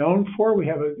Arlington's known for. We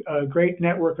have a great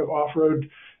network of off-road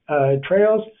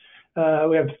trails.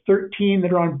 We have 13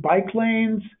 that are on bike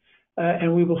lanes,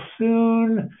 and we will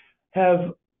soon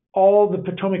have all the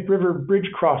Potomac River bridge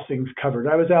crossings covered.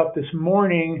 I was out this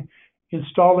morning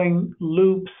installing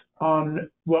loops on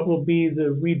what will be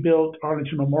the rebuilt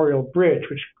Arlington Memorial Bridge,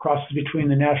 which crosses between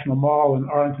the National Mall and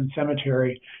Arlington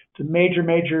Cemetery. It's a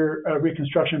major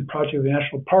reconstruction project of the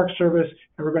National Park Service,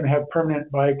 and we're going to have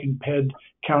permanent bike and ped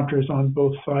counters on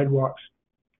both sidewalks.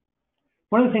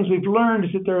 One of the things we've learned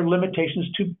is that there are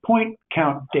limitations to point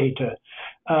count data.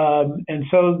 And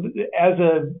so as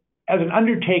an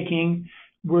undertaking,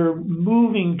 we're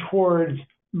moving towards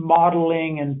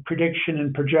modeling and prediction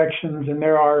and projections, and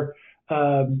there are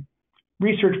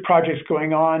research projects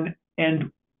going on,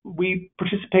 and we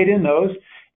participate in those.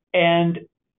 And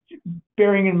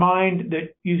bearing in mind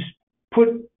that you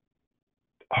put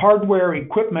hardware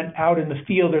equipment out in the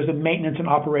field, there's a maintenance and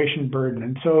operation burden.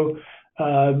 And so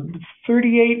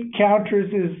 38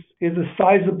 counters is a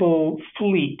sizable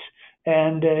fleet,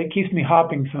 and it keeps me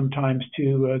hopping sometimes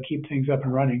to keep things up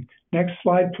and running. Next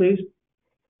slide, please.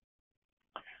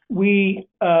 We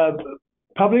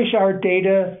publish our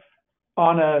data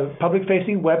on a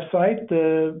public-facing website.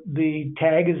 The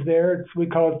tag is there. We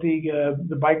call it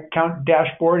the bike count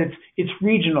dashboard. It's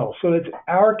regional, so it's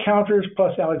our counters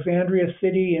plus Alexandria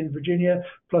City in Virginia,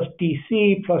 plus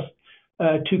DC, plus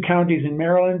 2 counties in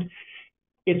Maryland.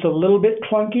 It's a little bit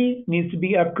clunky, needs to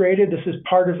be upgraded. This is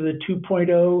part of the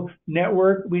 2.0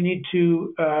 network. We need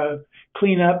to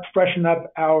clean up, freshen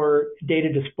up our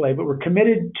data display, but we're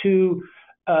committed to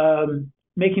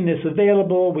making this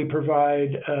available. We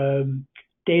provide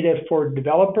data for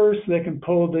developers so they can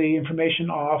pull the information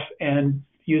off and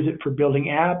use it for building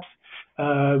apps.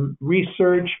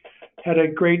 Research had a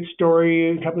great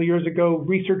story a couple of years ago.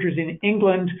 Researchers in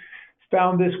England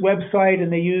found this website,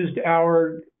 and they used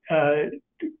our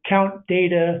count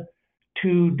data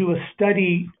to do a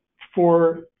study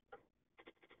for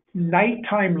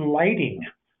nighttime lighting.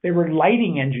 They were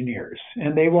lighting engineers,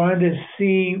 and they wanted to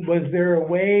see, was there a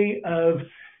way of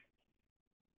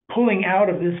pulling out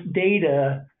of this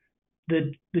data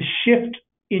the shift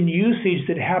in usage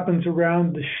that happens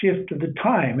around the shift of the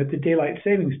time at the daylight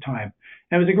savings time.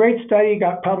 And it was a great study,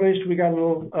 got published. We got a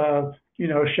little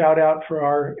shout out for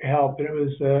our help, and it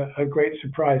was a great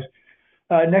surprise.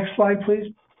 Next slide,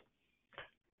 please.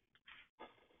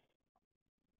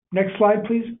 Next slide,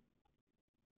 please.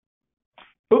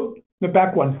 Oh, the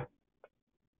back one.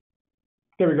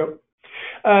 There we go.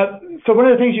 So one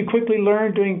of the things you quickly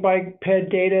learn doing bike ped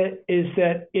data is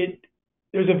that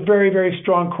there's a very, very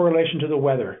strong correlation to the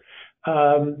weather.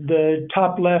 The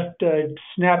top left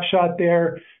snapshot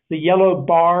there, the yellow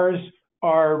bars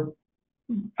are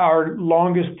our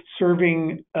longest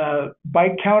serving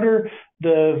bike counter.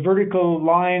 The vertical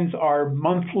lines are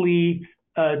monthly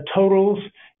totals,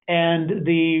 and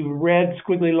the red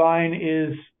squiggly line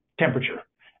is temperature.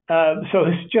 So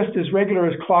it's just as regular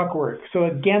as clockwork. So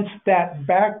against that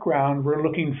background, we're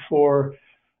looking for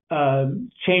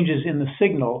changes in the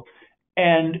signal.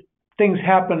 And things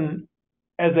happen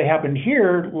as they happened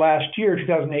here last year,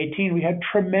 2018. We had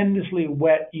tremendously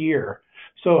wet year.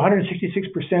 So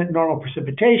 166% normal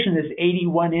precipitation is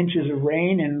 81 inches of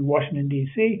rain in Washington,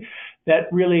 D.C.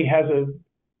 That really has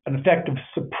an effect of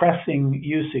suppressing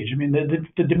usage. I mean,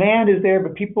 the demand is there,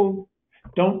 but people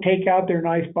don't take out their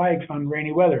nice bikes on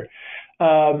rainy weather.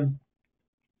 And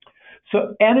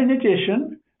in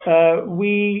addition,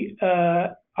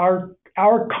 our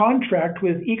our contract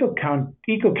with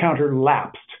EcoCounter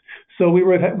lapsed. So we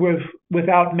were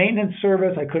without maintenance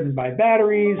service. I couldn't buy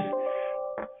batteries.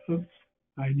 Oops,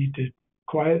 I need to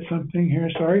quiet something here,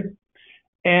 sorry.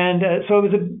 And so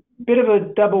it was a bit of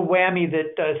a double whammy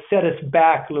that set us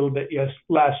back a little bit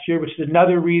last year, which is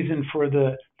another reason for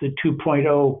the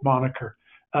 2.0 moniker.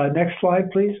 Next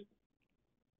slide, please.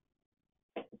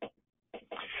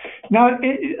 Now,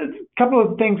 a couple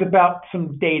of things about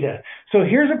some data. So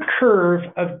here's a curve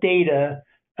of data.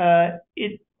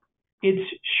 It's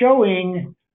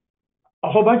showing a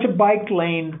whole bunch of bike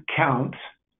lane counts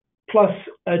plus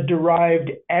a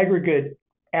derived aggregate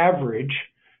average.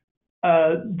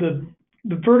 The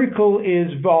vertical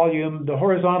is volume, the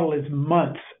horizontal is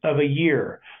months of a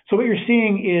year. So what you're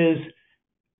seeing is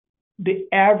the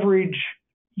average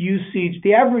usage,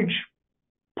 the average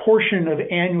portion of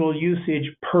annual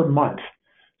usage per month.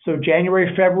 So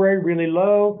January, February, really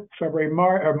low.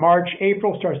 March,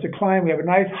 April starts to climb. We have a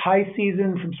nice high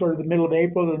season from sort of the middle of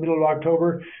April to the middle of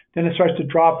October. Then it starts to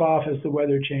drop off as the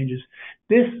weather changes.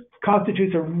 This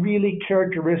constitutes a really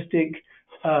characteristic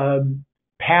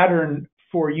pattern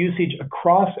for usage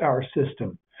across our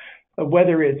system,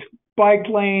 whether it's bike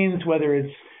lanes, whether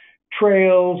it's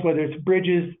trails, whether it's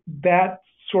bridges. That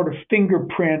sort of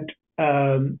fingerprint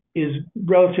is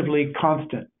relatively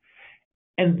constant.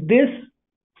 And this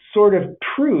sort of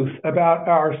truth about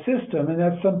our system, and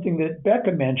that's something that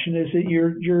Becca mentioned, is that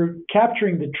you're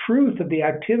capturing the truth of the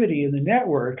activity in the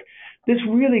network. This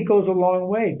really goes a long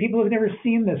way. People have never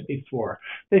seen this before.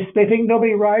 They think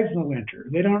nobody rides in the winter.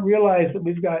 They don't realize that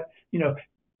we've got,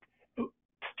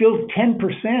 still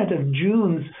 10% of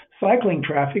June's cycling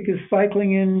traffic is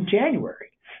cycling in January.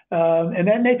 And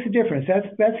that makes a difference.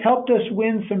 That's helped us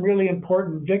win some really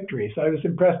important victories. I was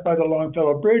impressed by the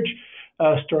Longfellow Bridge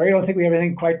story. I don't think we have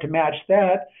anything quite to match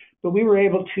that, but we were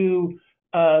able to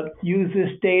use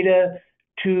this data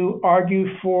to argue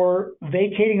for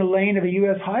vacating a lane of a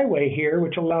U.S. highway here,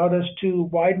 which allowed us to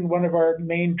widen one of our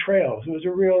main trails. It was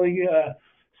a really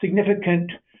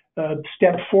significant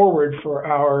step forward for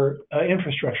our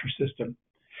infrastructure system.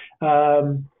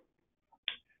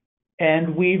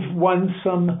 And we've won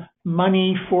some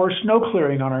money for snow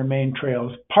clearing on our main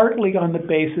trails, partly on the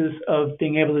basis of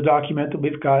being able to document that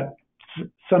we've got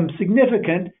some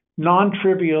significant,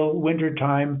 non-trivial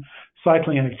wintertime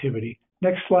cycling activity.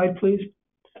 Next slide, please.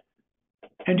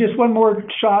 And just one more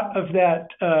shot of that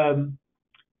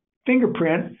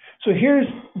fingerprint. So here's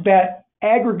that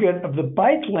aggregate of the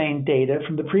bike lane data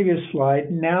from the previous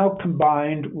slide, now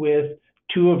combined with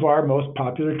two of our most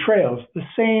popular trails. The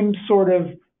same sort of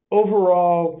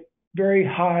overall very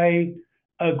high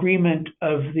agreement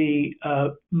of the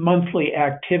monthly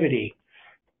activity.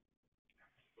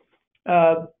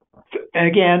 And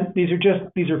again, these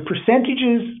are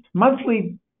percentages,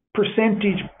 monthly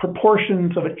percentage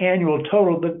proportions of an annual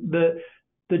total.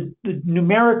 The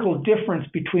numerical difference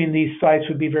between these sites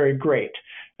would be very great.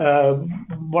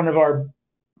 One of our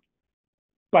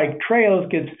bike trails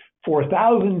gets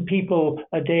 4,000 people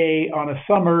a day on a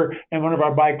summer, and one of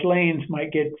our bike lanes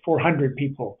might get 400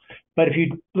 people. But if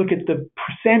you look at the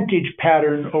percentage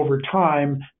pattern over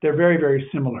time, they're very, very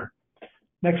similar.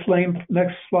 Next slide,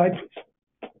 please.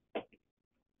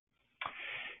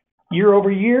 Year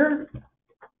over year,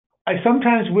 I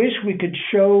sometimes wish we could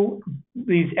show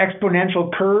these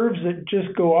exponential curves that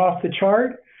just go off the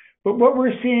chart. But what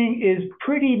we're seeing is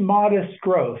pretty modest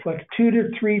growth, like 2 to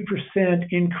 3%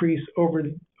 increase over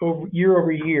year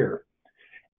over year.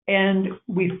 And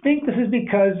we think this is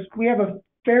because we have a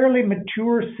fairly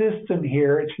mature system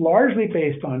here. It's largely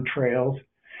based on trails.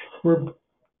 We're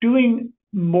doing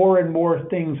more and more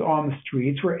things on the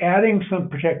streets. We're adding some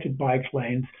protected bike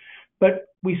lanes, but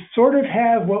we sort of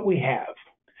have what we have.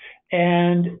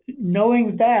 And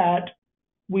knowing that,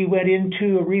 we went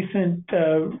into a recent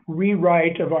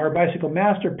rewrite of our bicycle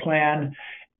master plan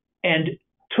and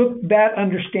took that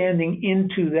understanding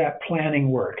into that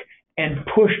planning work and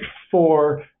pushed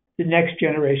for the next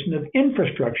generation of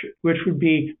infrastructure, which would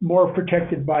be more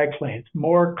protected bike lanes,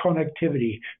 more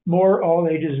connectivity, more all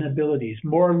ages and abilities,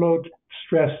 more low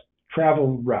stress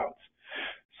travel routes.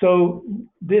 So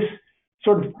this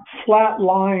sort of flat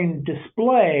line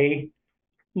display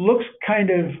looks kind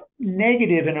of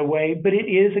negative in a way, but it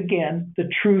is, again, the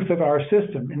truth of our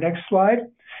system. The next slide.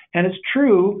 And it's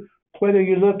true whether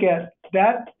you look at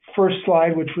that first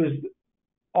slide, which was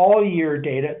all year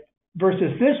data,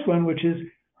 versus this one, which is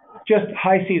just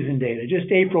high season data, just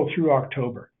April through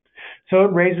October. So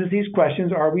it raises these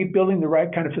questions. Are we building the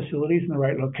right kind of facilities in the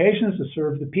right locations to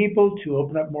serve the people, to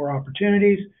open up more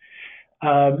opportunities?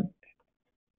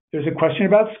 There's a question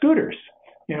about scooters.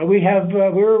 You know, we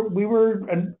were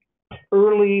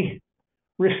early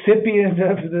recipient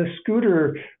of the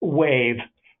scooter wave.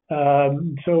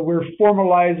 So we're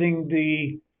formalizing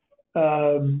the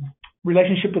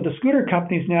relationship with the scooter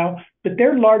companies now, but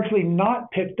they're largely not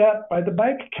picked up by the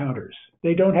bike counters.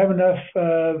 They don't have enough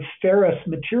ferrous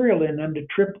material in them to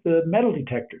trip the metal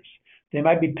detectors. They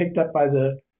might be picked up by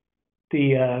the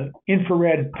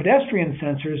infrared pedestrian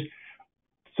sensors.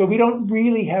 So we don't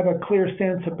really have a clear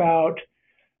sense about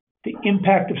the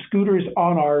impact of scooters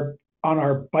on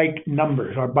our bike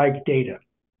numbers, our bike data.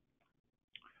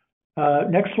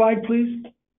 Next slide, please.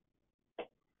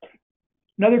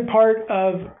 Another part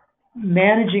of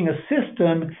managing a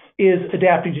system is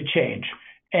adapting to change.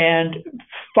 And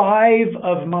 5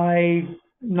 of my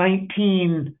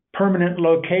 19 permanent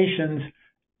locations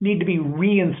need to be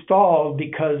reinstalled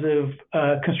because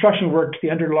of construction work to the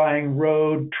underlying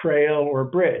road, trail, or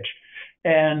bridge.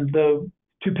 And the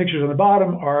 2 pictures on the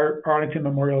bottom are Arlington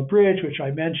Memorial Bridge, which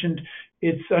I mentioned.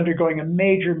 It's undergoing a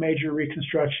major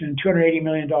reconstruction, $280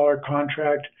 million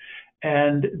contract,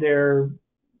 and they're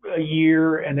a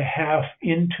year and a half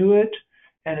into it,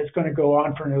 and it's going to go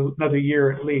on for another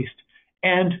year at least.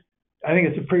 And I think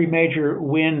it's a pretty major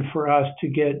win for us to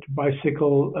get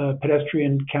bicycle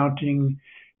pedestrian counting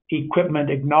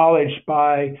equipment acknowledged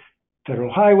by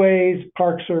Federal Highways,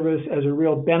 Park Service as a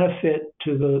real benefit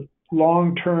to the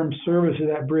long-term service of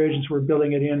that bridge, as we're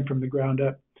building it in from the ground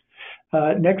up.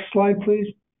 Next slide, please.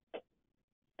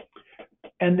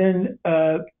 And then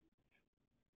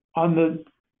on the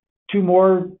 2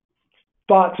 more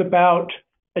thoughts about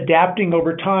adapting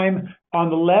over time. On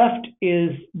the left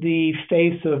is the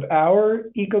face of our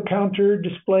EcoCounter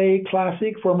Display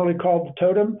Classic, formerly called the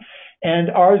Totem,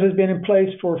 and ours has been in place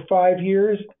for 5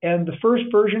 years, and the first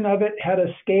version of it had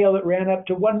a scale that ran up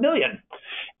to 1 million.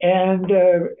 And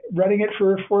running it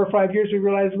for 4 or 5 years, we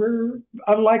realized we're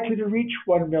unlikely to reach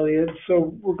 1 million,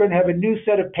 so we're going to have a new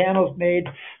set of panels made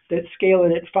that scale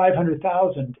it at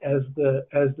 500,000 as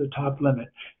the top limit.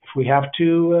 If we have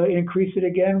to increase it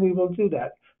again, we will do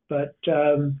that. But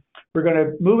we're going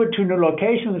to move it to a new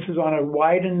location. This is on a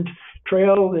widened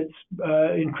trail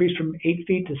that's increased from 8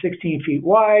 feet to 16 feet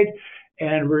wide,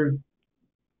 and we're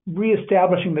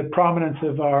reestablishing the prominence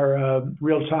of our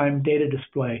real-time data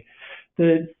display.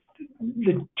 The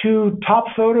 2 top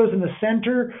photos in the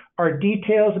center are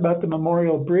details about the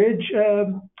Memorial Bridge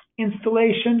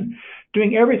installation,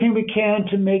 doing everything we can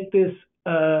to make this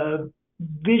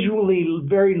visually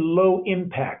very low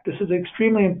impact. This is an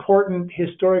extremely important,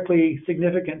 historically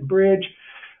significant bridge.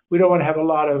 We don't want to have a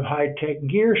lot of high-tech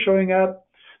gear showing up.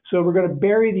 So we're going to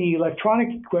bury the electronic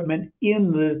equipment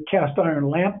in the cast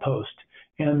iron lamppost.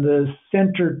 And the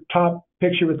center top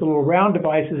picture with the little round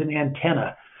device is an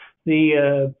antenna.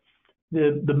 The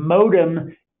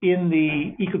modem in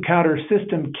the EcoCounter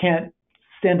system can't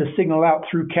send a signal out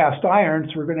through cast iron,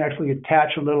 so we're going to actually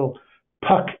attach a little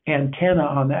puck antenna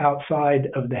on the outside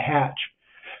of the hatch.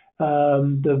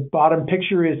 The bottom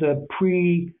picture is a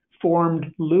pre-formed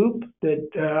loop that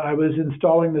I was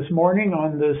installing this morning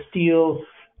on the steel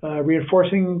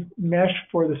reinforcing mesh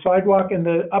for the sidewalk. And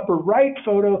the upper right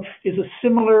photo is a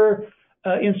similar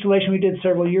installation we did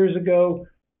several years ago.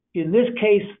 In this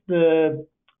case, the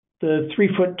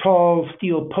 3-foot-tall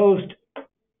steel post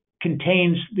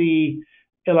contains the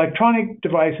electronic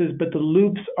devices, but the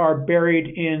loops are buried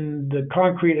in the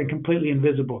concrete and completely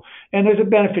invisible. And there's a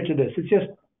benefit to this. It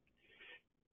just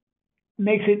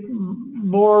makes it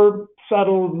more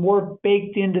subtle, more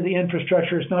baked into the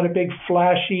infrastructure. It's not a big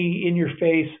flashy,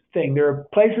 in-your-face thing. There are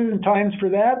places and times for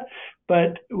that,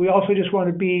 but we also just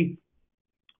want to be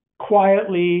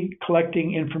quietly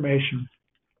collecting information.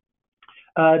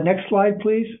 Next slide,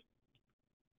 please.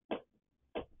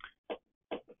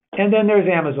 And then there's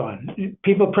Amazon.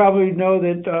 People probably know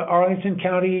that Arlington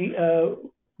County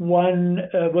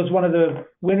was one of the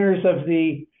winners of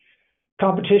the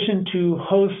competition to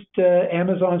host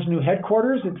Amazon's new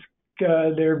headquarters.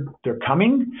 They're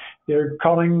coming. They're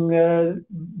calling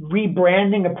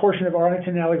rebranding a portion of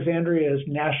Arlington and Alexandria as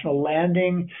National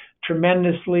Landing.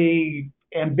 Tremendously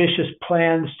ambitious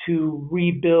plans to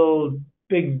rebuild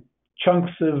big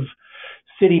chunks of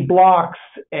city blocks,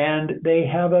 and they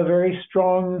have a very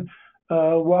strong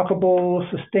walkable,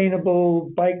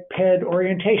 sustainable bike ped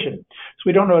orientation. So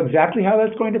we don't know exactly how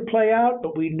that's going to play out,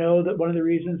 but we know that one of the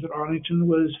reasons that Arlington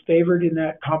was favored in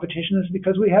that competition is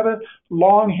because we have a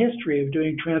long history of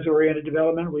doing transit-oriented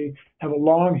development. We have a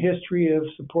long history of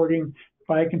supporting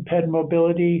bike and ped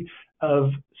mobility,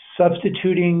 of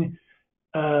substituting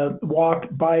walk,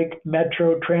 bike,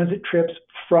 metro, transit trips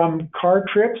from car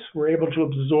trips. We're able to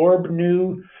absorb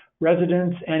new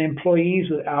residents and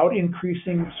employees without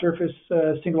increasing surface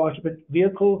single occupant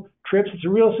vehicle trips. It's a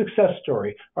real success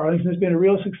story. Arlington's been a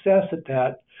real success at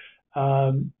that.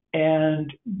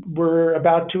 And we're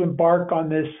about to embark on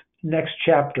this next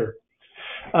chapter.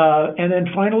 And then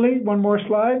finally, one more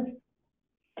slide.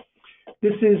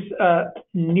 This is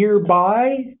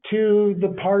nearby to the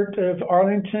part of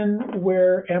Arlington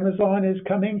where Amazon is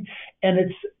coming, and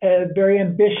it's a very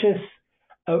ambitious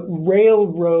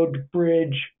railroad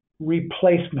bridge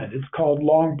replacement. It's called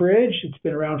Long Bridge. It's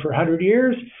been around for 100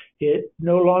 years. It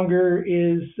no longer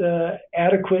is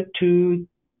adequate to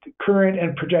current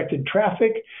and projected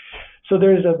traffic. So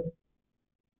there's a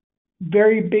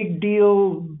very big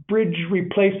deal bridge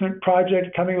replacement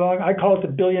project coming along. I call it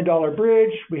the $1 billion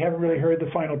bridge. We haven't really heard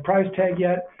the final price tag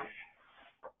yet.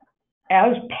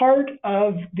 As part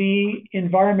of the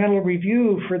environmental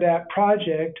review for that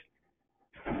project,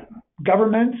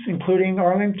 governments, including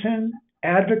Arlington,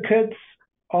 advocates,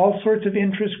 all sorts of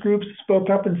interest groups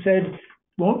spoke up and said,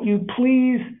 won't you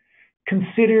please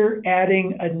consider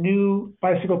adding a new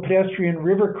bicycle pedestrian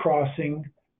river crossing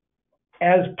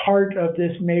as part of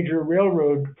this major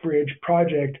railroad bridge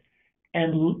project,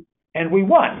 and we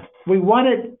won. We won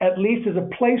it at least as a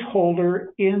placeholder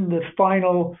in the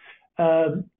final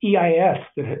EIS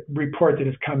report that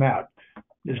has come out.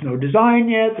 There's no design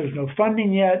yet, there's no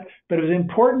funding yet, but it was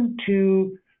important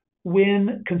to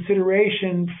win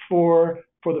consideration for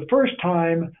the first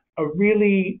time, a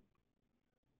really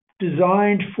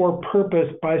designed for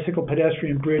purpose bicycle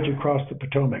pedestrian bridge across the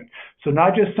Potomac. So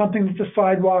not just something that's a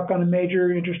sidewalk on a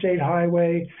major interstate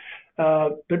highway,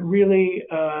 but really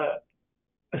a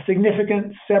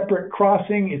significant separate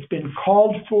crossing. It's been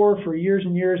called for years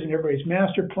and years in everybody's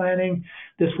master planning.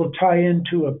 This will tie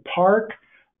into a park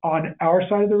on our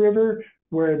side of the river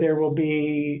where there will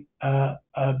be a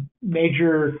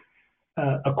major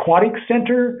aquatic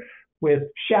center with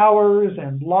showers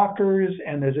and lockers,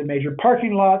 and there's a major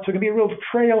parking lot. So it can be a real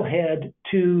trailhead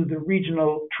to the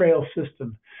regional trail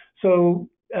system. So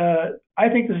I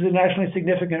think this is a nationally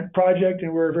significant project,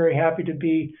 and we're very happy to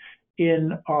be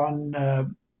in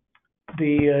on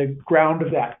the ground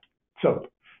of that. So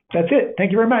that's it.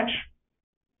 Thank you very much.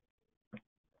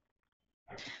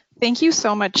 Thank you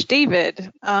so much,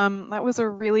 David. That was a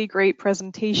really great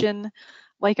presentation.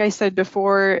 Like I said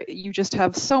before, you just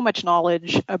have so much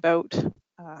knowledge about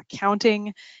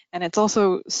counting, and it's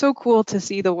also so cool to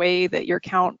see the way that your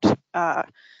count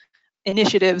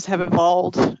initiatives have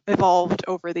evolved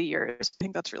over the years. I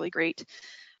think that's really great.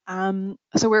 So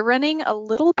we're running a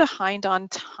little behind on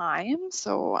time,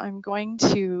 so I'm going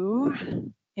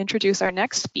to introduce our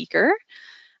next speaker.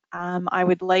 I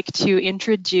would like to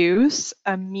introduce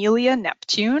Amelia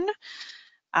Neptune.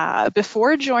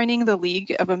 Before joining the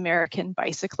League of American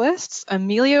Bicyclists,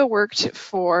 Amelia worked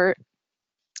for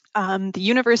the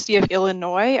University of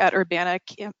Illinois at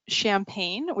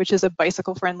Urbana-Champaign, which is a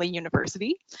bicycle-friendly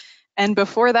university. And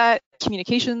before that,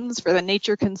 communications for the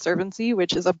Nature Conservancy,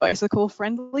 which is a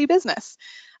bicycle-friendly business.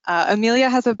 Amelia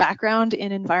has a background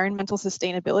in environmental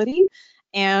sustainability,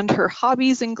 and her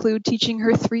hobbies include teaching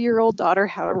her 3-year-old daughter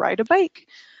how to ride a bike.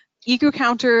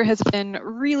 EcoCounter has been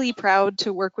really proud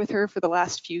to work with her for the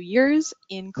last few years,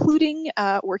 including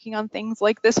working on things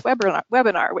like this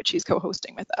webinar, which she's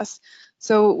co-hosting with us.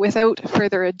 So without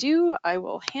further ado, I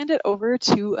will hand it over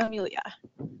to Amelia.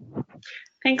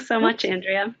 Thanks so much,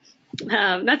 Andrea.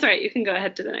 That's right, you can go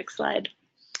ahead to the next slide.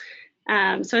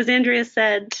 So as Andrea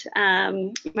said,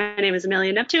 my name is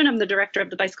Amelia Neptune. I'm the director of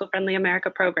the Bicycle Friendly America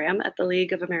program at the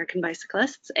League of American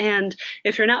Bicyclists. And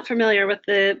if you're not familiar with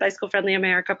the Bicycle Friendly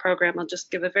America program, I'll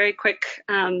just give a very quick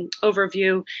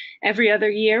overview. Every other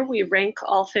year, we rank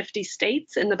all 50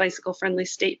 states in the Bicycle Friendly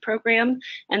State program.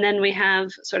 And then we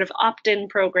have sort of opt-in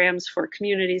programs for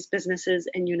communities, businesses,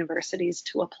 and universities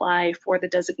to apply for the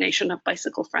designation of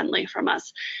bicycle friendly from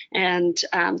us. And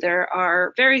there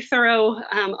are very thorough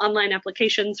online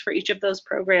applications for each of those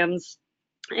programs.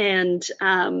 And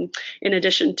in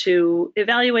addition to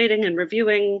evaluating and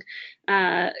reviewing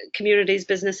communities,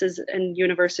 businesses, and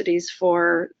universities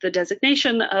for the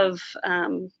designation of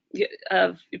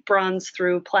bronze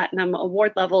through platinum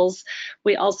award levels,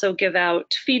 we also give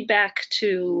out feedback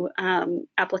to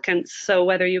applicants. So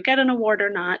whether you get an award or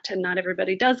not, and not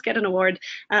everybody does get an award,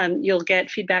 you'll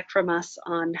get feedback from us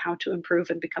on how to improve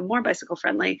and become more bicycle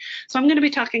friendly. So I'm going to be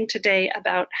talking today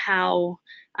about how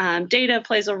data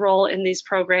plays a role in these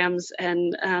programs,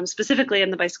 and specifically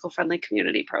in the Bicycle Friendly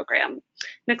Community Program.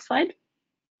 Next slide.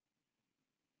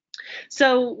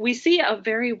 So we see a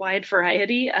very wide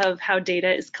variety of how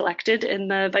data is collected in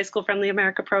the Bicycle Friendly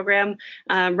America program,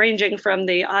 ranging from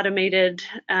the automated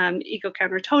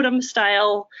EcoCounter totem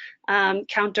style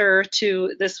counter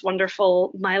to this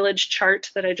wonderful mileage chart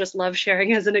that I just love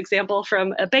sharing as an example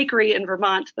from a bakery in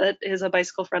Vermont that is a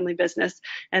bicycle-friendly business,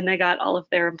 and they got all of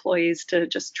their employees to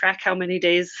just track how many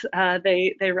days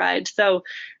they ride. So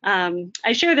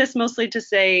I share this mostly to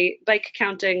say bike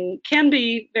counting can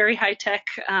be very high-tech,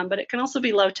 but it can also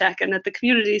be low-tech, and at the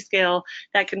community scale,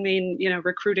 that can mean, you know,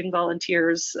 recruiting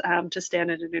volunteers to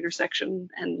stand at an intersection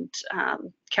and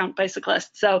count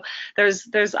bicyclists. So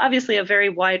there's obviously a very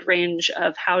wide range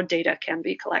of how data can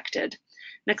be collected.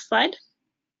 Next slide.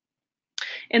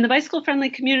 In the bicycle-friendly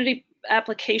community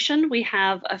application, we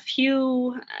have a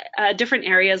few different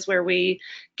areas where we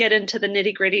get into the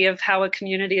nitty-gritty of how a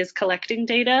community is collecting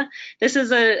data. This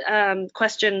is a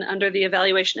question under the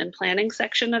evaluation and planning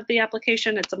section of the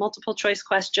application. It's a multiple choice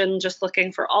question, just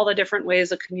looking for all the different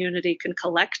ways a community can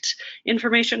collect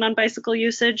information on bicycle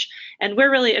usage. And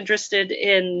we're really interested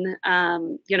in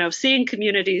you know, seeing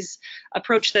communities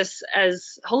approach this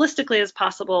as holistically as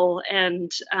possible.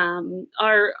 And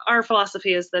our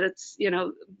philosophy is that it's, you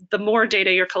know, the more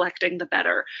data you're collecting, the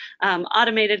better.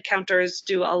 Automated counters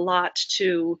do a lot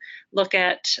to look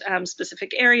at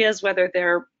specific areas, whether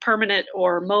they're permanent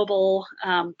or mobile,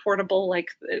 portable, like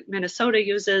Minnesota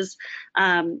uses.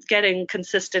 Getting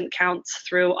consistent counts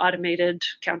through automated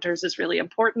counters is really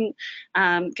important.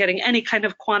 Getting any kind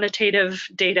of quantitative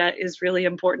data is really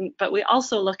important, but we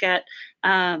also look at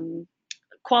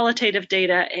qualitative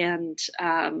data and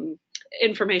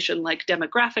information like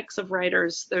demographics of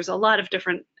riders. There's a lot of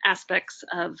different aspects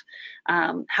of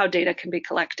how data can be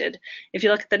collected. If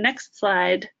you look at the next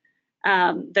slide,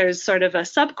 there's sort of a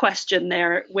sub-question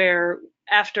there where,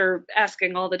 after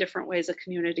asking all the different ways a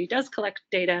community does collect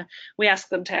data, we ask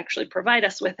them to actually provide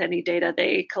us with any data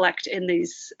they collect in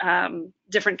these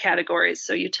different categories.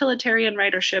 So utilitarian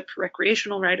ridership,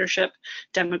 recreational ridership,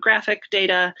 demographic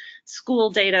data, school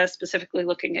data, specifically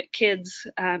looking at kids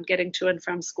getting to and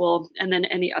from school, and then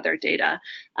any other data.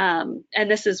 And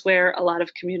this is where a lot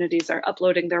of communities are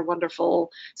uploading their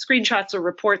wonderful screenshots or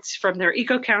reports from their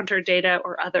eco-counter data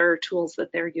or other tools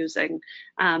that they're using.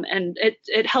 And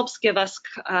it helps give us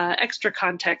extra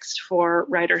context for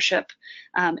ridership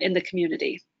in the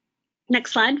community.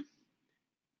 Next slide.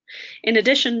 In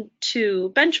addition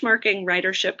to benchmarking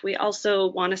ridership, we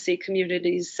also want to see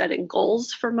communities setting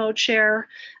goals for mode share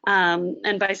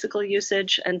and bicycle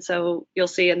usage. And so you'll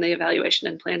see in the evaluation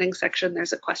and planning section,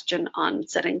 there's a question on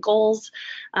setting goals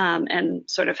and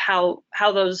sort of how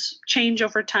those change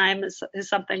over time is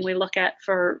something we look at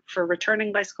for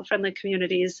returning bicycle-friendly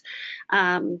communities.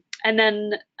 And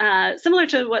then similar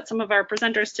to what some of our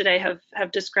presenters today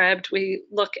have described, we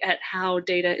look at how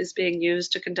data is being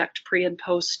used to conduct pre and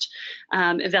post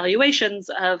evaluations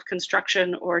of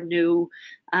construction or new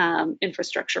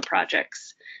infrastructure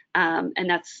projects. And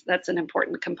that's an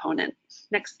important component.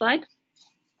 Next slide.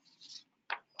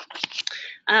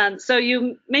 So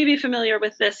you may be familiar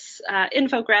with this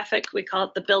infographic. We call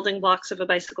it the building blocks of a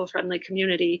bicycle-friendly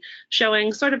community,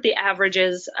 showing sort of the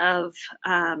averages of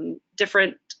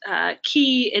different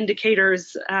key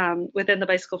indicators within the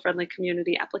bicycle-friendly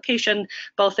community application,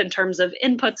 both in terms of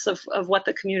inputs of what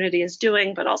the community is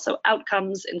doing, but also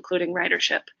outcomes, including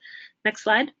ridership. Next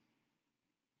slide.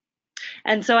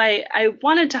 And so I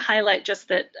wanted to highlight just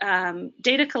that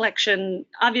data collection,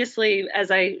 obviously, as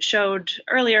I showed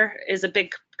earlier, is a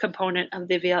big component of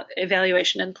the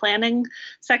evaluation and planning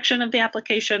section of the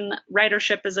application.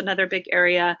 Ridership is another big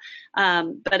area.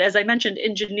 But as I mentioned,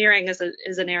 engineering is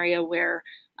an area where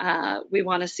we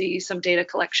want to see some data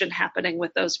collection happening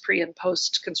with those pre and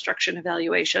post construction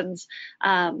evaluations.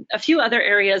 A few other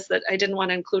areas that I didn't want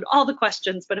to include all the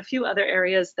questions, but a few other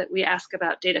areas that we ask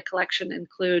about data collection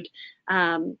include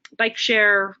bike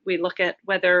share. We look at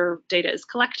whether data is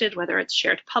collected, whether it's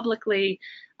shared publicly.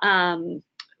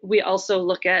 We also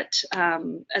look at,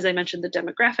 as I mentioned, the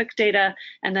demographic data,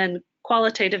 and then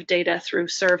qualitative data through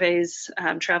surveys,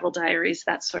 travel diaries,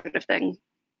 that sort of thing.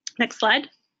 Next slide.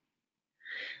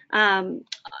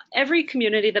 Every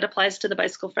community that applies to the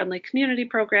Bicycle-Friendly Community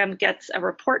Program gets a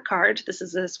report card. This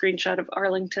is a screenshot of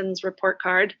Arlington's report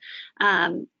card.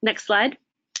 Next slide.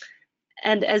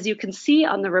 And as you can see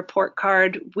on the report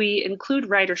card, we include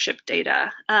ridership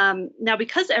data. Now,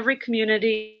 because every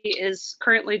community is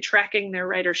currently tracking their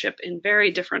ridership in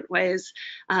very different ways,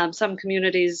 some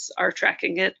communities are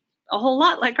tracking it a whole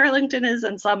lot like Arlington is,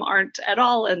 and some aren't at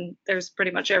all, and there's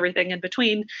pretty much everything in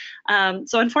between.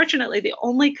 So unfortunately, the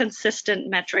only consistent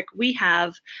metric we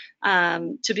have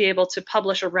to be able to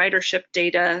publish a ridership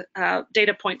data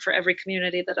point for every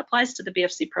community that applies to the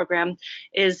BFC program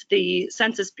is the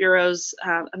Census Bureau's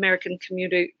American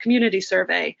Community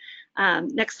Survey.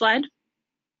 Next slide.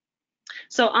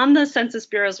 So on the Census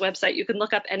Bureau's website, you can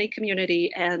look up any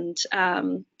community, and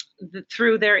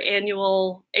through their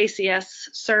annual ACS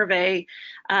survey,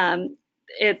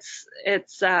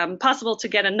 it's possible to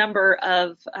get a number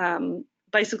of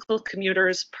bicycle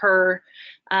commuters per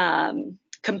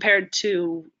compared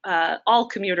to all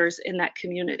commuters in that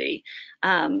community.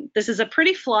 This is a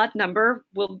pretty flawed number.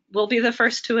 We'll be the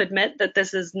first to admit that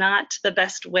this is not the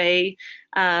best way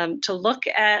to look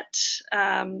at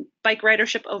bike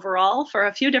ridership overall for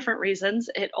a few different reasons.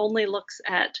 It only looks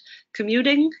at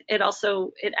commuting. It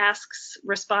asks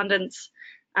respondents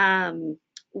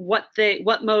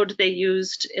what mode they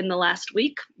used in the last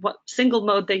week, what single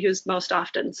mode they used most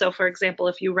often. So for example,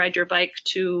 if you ride your bike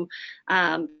to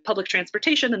public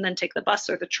transportation and then take the bus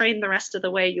or the train the rest of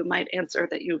the way, you might answer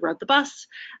that you rode the bus.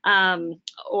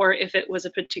 Or if it was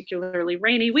a particularly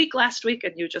rainy week last week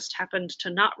and you just happened to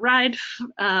not ride,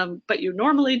 but you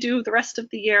normally do the rest of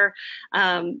the year,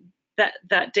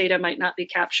 that data might not be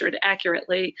captured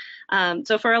accurately.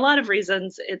 So for a lot of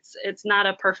reasons, it's not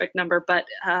a perfect number, but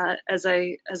as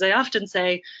I often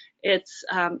say, it's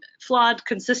flawed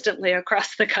consistently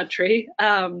across the country.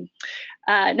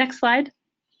 Next slide.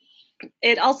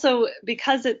 It also,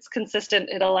 because it's consistent,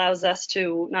 it allows us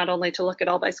to not only to look at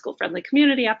all bicycle-friendly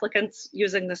community applicants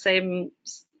using the same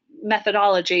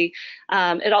methodology,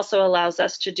 it also allows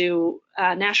us to do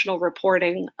national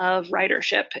reporting of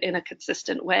ridership in a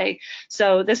consistent way.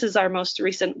 So this is our most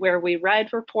recent Where We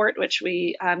Ride report, which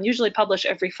we usually publish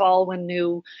every fall when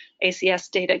new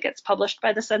ACS data gets published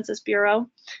by the Census Bureau.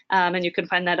 And you can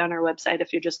find that on our website.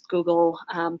 If you just Google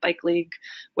Bike League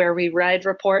Where We Ride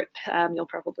report, you'll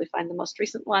probably find the most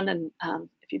recent one. And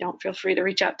if you don't, feel free to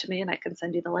reach out to me and I can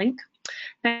send you the link.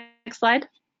 Next slide.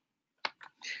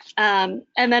 And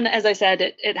then, as I said,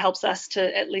 it helps us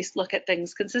to at least look at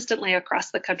things consistently across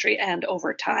the country and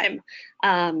over time.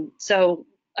 So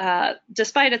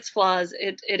despite its flaws,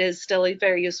 it is still a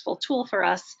very useful tool for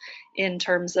us in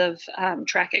terms of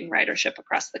tracking ridership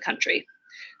across the country.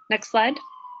 Next slide.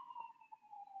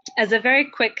 As a very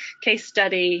quick case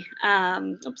study,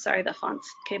 oops, sorry, the fonts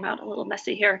came out a little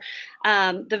messy here.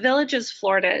 The Villages,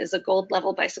 Florida is a gold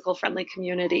level bicycle friendly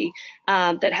community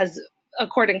that has,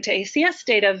 according to ACS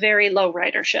data, very low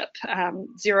ridership,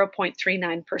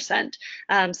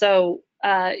 0.39%. So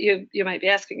you might be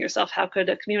asking yourself, how could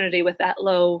a community with that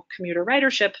low commuter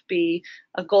ridership be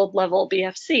a gold level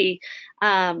BFC?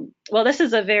 Well, this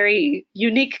is a very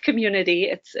unique community.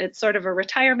 It's sort of a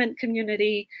retirement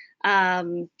community.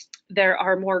 There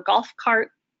are more golf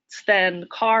carts than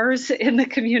cars in the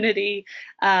community.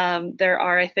 There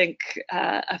are, I think,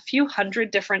 a few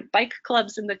hundred different bike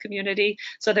clubs in the community.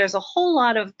 So there's a whole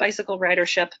lot of bicycle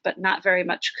ridership, but not very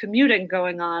much commuting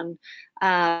going on,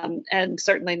 and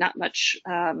certainly not much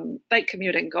bike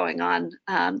commuting going on,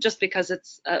 just because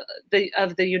it's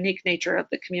of the unique nature of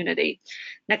the community.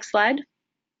 Next slide.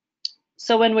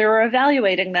 So when we were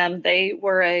evaluating them, they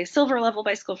were a silver level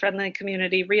bicycle friendly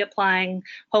community, reapplying,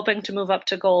 hoping to move up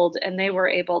to gold, and they were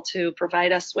able to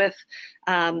provide us with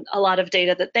a lot of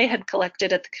data that they had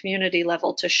collected at the community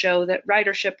level to show that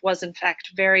ridership was in fact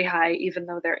very high, even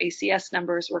though their ACS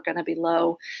numbers were going to be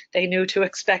low. They knew to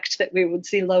expect that we would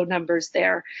see low numbers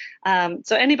there.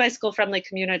 So any bicycle friendly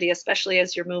community, especially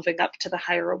as you're moving up to the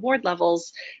higher award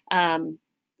levels,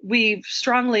 we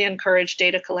strongly encourage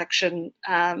data collection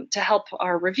to help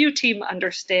our review team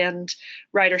understand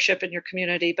ridership in your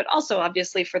community, but also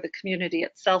obviously for the community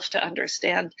itself to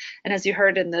understand. And as you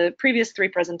heard in the previous three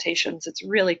presentations, it's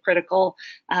really critical,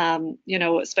 you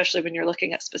know, especially when you're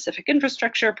looking at specific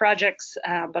infrastructure projects,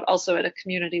 but also at a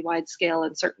community-wide scale,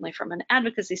 and certainly from an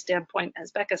advocacy standpoint, as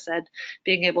Becca said,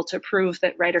 being able to prove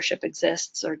that ridership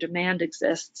exists or demand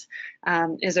exists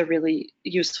is a really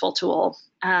useful tool.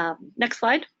 Next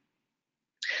slide.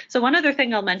 So one other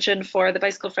thing I'll mention for the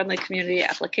bicycle friendly community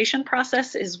application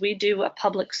process is we do a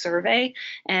public survey,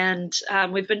 and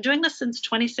we've been doing this since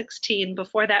 2016.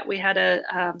 Before that, we had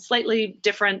a slightly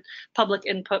different public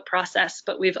input process,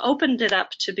 but we've opened it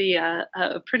up to be a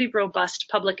pretty robust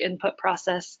public input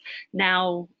process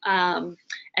now.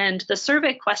 And the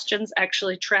survey questions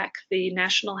actually track the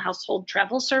National Household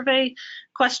Travel Survey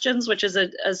questions, which is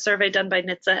a survey done by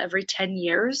NHTSA every 10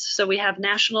 years. So we have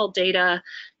national data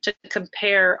to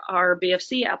compare our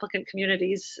BFC applicant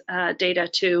communities data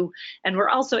to, and we're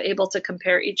also able to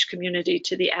compare each community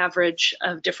to the average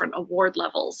of different award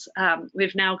levels.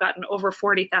 We've now gotten over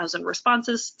 40,000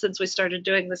 responses since we started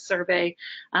doing this survey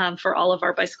for all of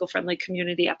our bicycle friendly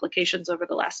community applications over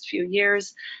the last few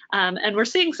years. And we're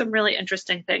seeing some really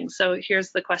interesting things. So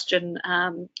here's the question.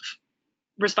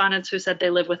 respondents who said they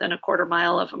live within a quarter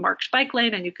mile of a marked bike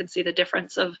lane, and you can see the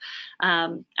difference of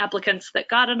applicants that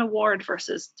got an award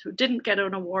versus who didn't get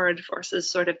an award versus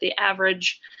sort of the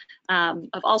average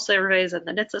of all surveys and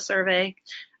the NHTSA survey.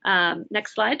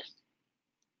 Next slide.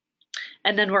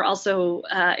 And then we're also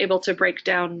able to break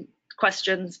down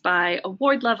questions by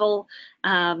award level.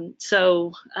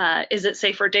 Is it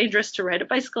safe or dangerous to ride a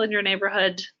bicycle in your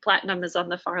neighborhood? Platinum is on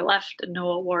the far left and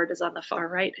no award is on the far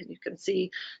right. And you can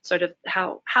see sort of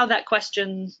how that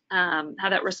question, how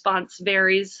that response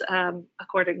varies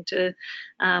according to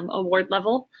award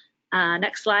level.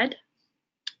 Next slide.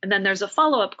 And then there's a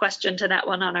follow-up question to that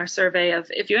one on our survey of,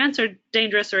 if you answered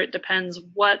dangerous or it depends,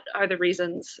 what are the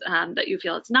reasons that you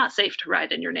feel it's not safe to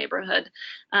ride in your neighborhood?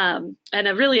 And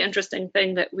a really interesting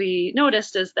thing that we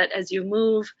noticed is that as you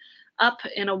move up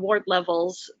in award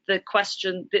levels, the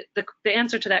question, the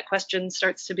answer to that question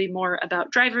starts to be more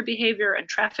about driver behavior and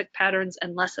traffic patterns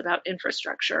and less about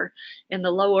infrastructure. In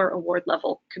the lower award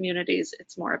level communities,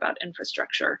 it's more about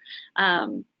infrastructure.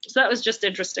 So that was just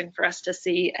interesting for us to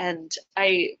see, and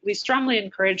we strongly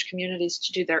encourage communities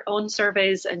to do their own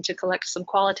surveys and to collect some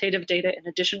qualitative data in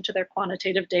addition to their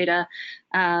quantitative data.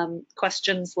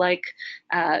 Questions like,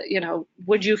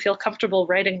 would you feel comfortable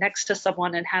riding next to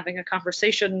someone and having a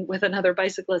conversation with another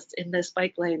bicyclist in this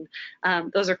bike lane?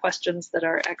 Those are questions that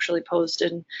are actually posed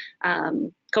in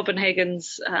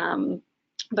Copenhagen's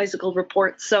bicycle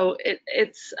report. So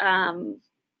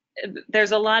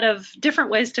there's a lot of different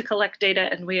ways to collect data,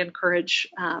 and we encourage,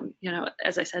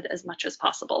 as I said, as much as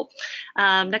possible.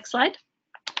 Next slide.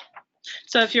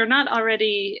 So if you're not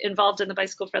already involved in the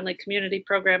Bicycle Friendly Community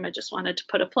Program, I just wanted to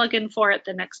put a plug in for it.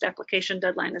 The next application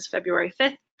deadline is February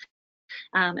 5th.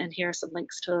 And here are some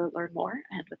links to learn more.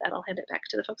 And with that, I'll hand it back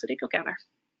to the folks at EcoCounter.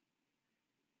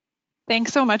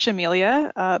 Thanks so much,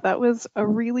 Amelia. That was a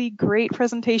really great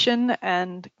presentation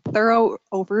and thorough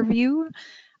overview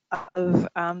of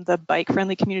the Bike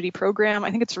Friendly Community Program.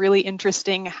 I think it's really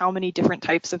interesting how many different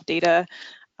types of data,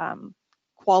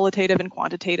 qualitative and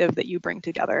quantitative, that you bring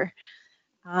together.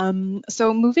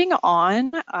 So moving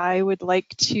on, I would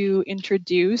like to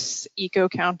introduce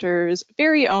EcoCounter's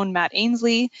very own Matt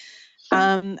Ainsley.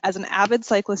 As an avid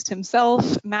cyclist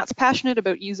himself, Matt's passionate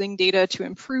about using data to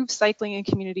improve cycling in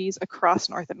communities across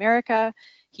North America.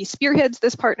 He spearheads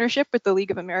this partnership with the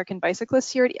League of American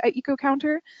Bicyclists here at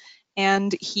EcoCounter,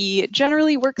 and he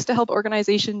generally works to help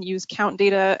organizations use count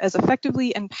data as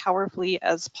effectively and powerfully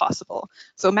as possible.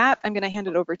 So Matt, I'm going to hand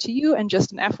it over to you, and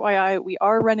just an FYI, we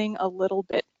are running a little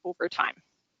bit over time.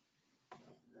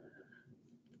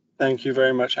 Thank you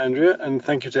very much, Andrea, and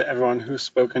thank you to everyone who's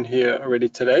spoken here already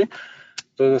today.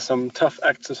 Those are some tough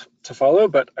acts to follow,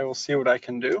 but I will see what I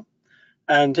can do.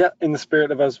 And yeah, in the spirit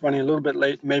of us running a little bit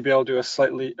late, maybe I'll do a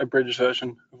slightly abridged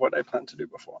version of what I planned to do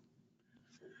before.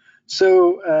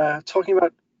 So talking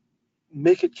about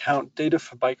make it count data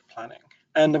for bike planning.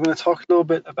 And I'm going to talk a little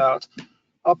bit about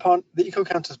the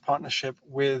EcoCounter's partnership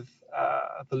with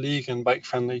the League and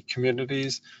bike-friendly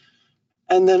communities,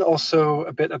 and then also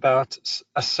a bit about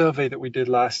a survey that we did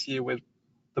last year with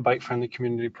the Bike Friendly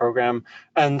Community Program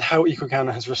and how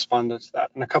EcoCounter has responded to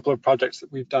that, and a couple of projects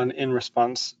that we've done in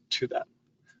response to that.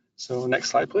 So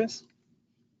next slide, please.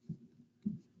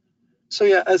 So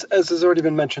yeah, as has already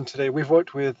been mentioned today, we've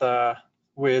worked with the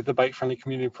Bike Friendly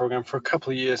Community Program for a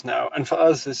couple of years now, and for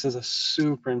us, this is a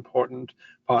super important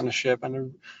partnership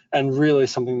and really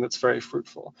something that's very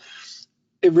fruitful.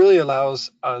 It really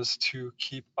allows us to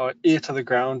keep our ear to the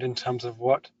ground in terms of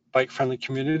what bike-friendly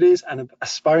communities and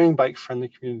aspiring bike-friendly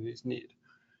communities need.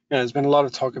 There's been a lot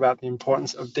of talk about the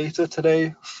importance of data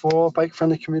today for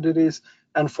bike-friendly communities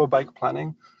and for bike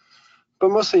planning, but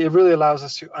mostly it really allows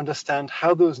us to understand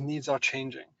how those needs are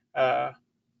changing.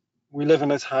 We live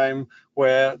in a time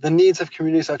where the needs of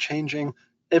communities are changing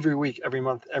every week, every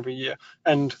month, every year,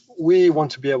 and we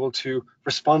want to be able to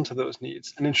respond to those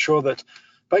needs and ensure that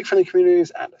bike-friendly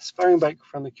communities and aspiring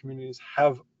bike-friendly communities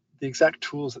have the exact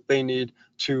tools that they need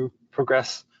to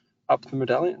progress up the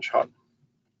medallion chart.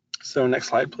 So next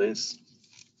slide, please.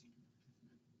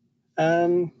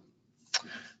 So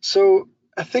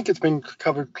I think it's been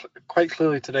covered quite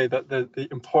clearly today that the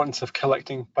importance of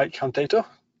collecting bike count data.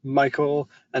 Michael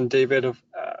and David have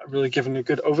really given a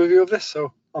good overview of this,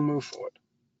 so I'll move forward.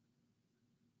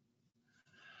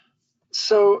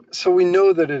 So we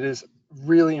know that it is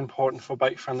really important for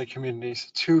bike-friendly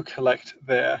communities to collect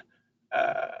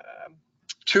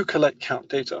count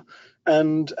data.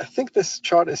 And I think this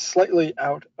chart is slightly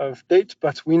out of date,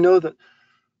 but we know that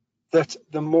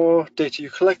the more data you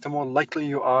collect, the more likely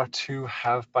you are to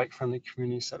have bike-friendly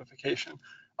community certification.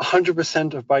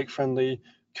 100% of bike-friendly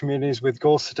communities with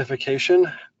gold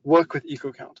certification work with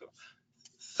EcoCounter.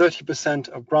 30%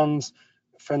 of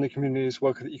bronze-friendly communities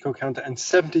work with EcoCounter, and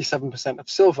 77% of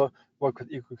silver work with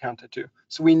EcoCounter too.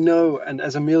 So we know, and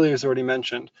as Amelia has already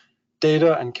mentioned,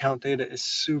 data and count data is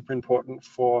super important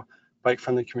for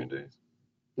bike-friendly communities.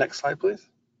 Next slide, please.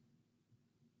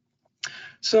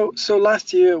 So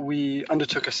last year we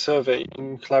undertook a survey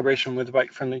in collaboration with the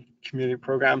Bike Friendly Community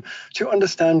Program to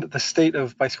understand the state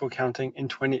of bicycle counting in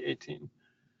 2018.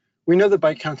 We know that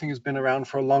bike counting has been around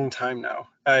for a long time now.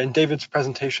 In David's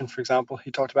presentation, for example,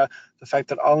 he talked about the fact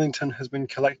that Arlington has been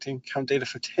collecting count data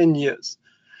for 10 years.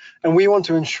 And we want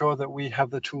to ensure that we have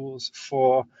the tools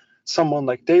for someone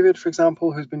like David, for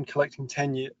example, who's been collecting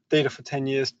data for 10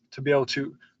 years to be able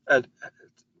to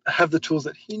have the tools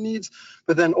that he needs,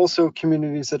 but then also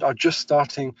communities that are just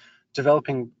starting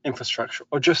developing infrastructure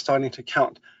or just starting to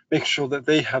count, make sure that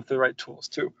they have the right tools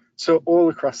too. So all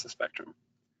across the spectrum.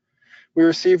 We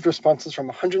received responses from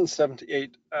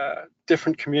 178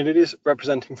 different communities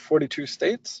representing 42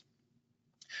 states,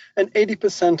 and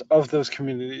 80% of those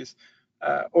communities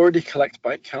already collect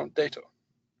bike count data.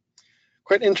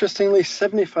 Quite interestingly,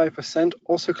 75%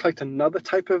 also collect another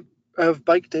type of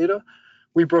bike data.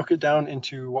 We broke it down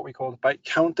into what we call bike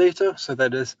count data, so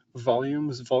that is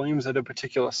volumes at a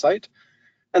particular site,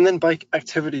 and then bike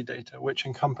activity data, which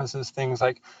encompasses things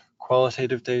like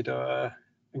qualitative data,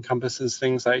 encompasses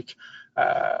things like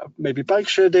maybe bike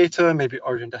share data, maybe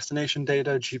origin destination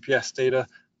data, GPS data,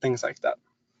 things like that.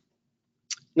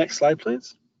 Next slide,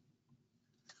 please.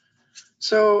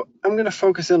 So I'm going to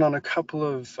focus in on a couple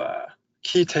of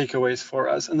key takeaways for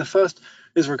us, and the first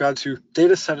is regard to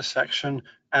data satisfaction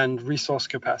and resource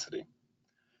capacity.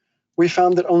 We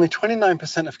found that only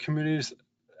 29% of communities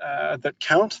that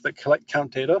collect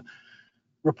count data,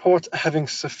 report having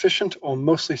sufficient or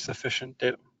mostly sufficient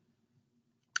data.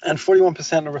 And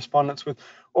 41% of respondents with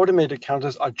automated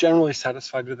counters are generally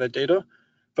satisfied with their data,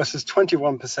 versus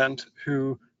 21%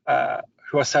 who are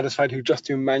satisfied who just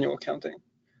do manual counting.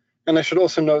 And I should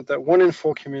also note that 1 in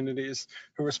 4 communities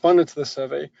who responded to the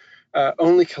survey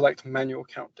only collect manual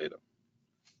count data.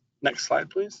 Next slide,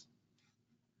 please.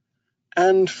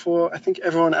 And for, I think,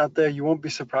 everyone out there, you won't be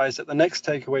surprised that the next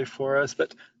takeaway for us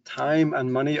that time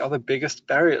and money are the biggest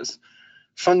barriers.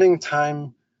 Funding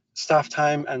time, staff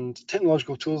time, and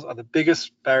technological tools are the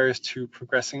biggest barriers to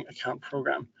progressing a count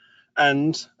program.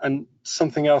 And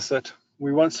something else that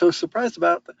we weren't so surprised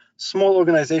about, that small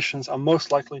organizations are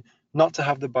most likely not to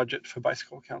have the budget for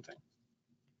bicycle counting.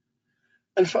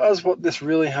 And for us, what this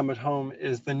really hammered home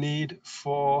is the need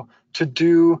to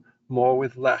do more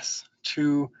with less,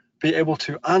 to be able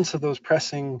to answer those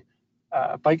pressing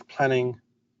bike planning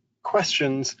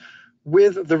questions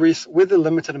with the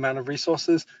limited amount of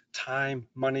resources, time,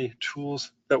 money,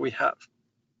 tools that we have.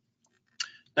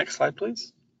 Next slide,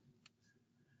 please.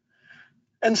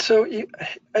 And so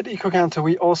at EcoCounter,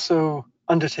 we also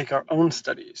undertake our own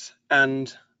studies,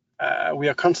 and we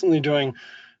are constantly doing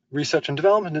research and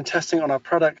development and testing on our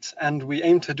products, and we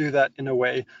aim to do that in a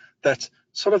way that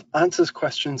sort of answers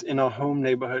questions in our home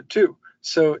neighborhood too.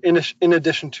 So in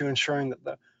addition to ensuring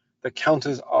that the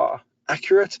counters are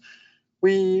accurate,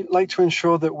 we like to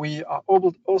ensure that we are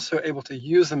also able to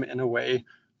use them in a way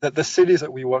that the cities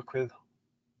that we work with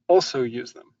also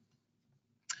use them.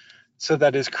 So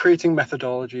that is creating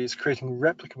methodologies, creating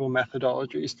replicable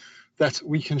methodologies that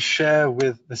we can share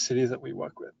with the cities that we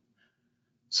work with.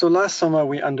 So last summer,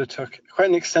 we undertook quite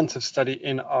an extensive study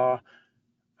in our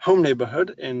home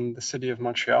neighborhood in the city of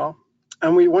Montreal,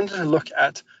 and we wanted to look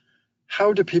at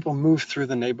how do people move through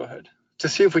the neighborhood to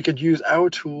see if we could use our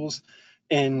tools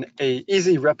in an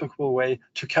easy, replicable way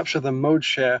to capture the mode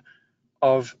share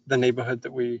of the neighborhood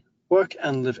that we work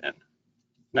and live in.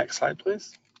 Next slide,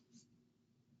 please.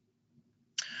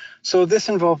 So this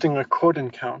involved a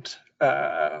cordon count,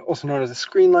 also known as a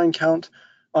screen line count,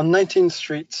 on 19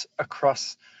 streets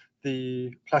across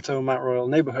the Plateau Mount Royal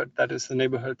neighborhood. That is the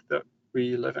neighborhood that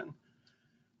we live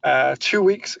in. 2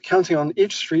 weeks, counting on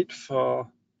each street for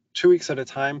 2 weeks at a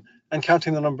time, and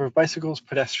counting the number of bicycles,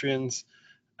 pedestrians,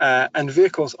 and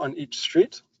vehicles on each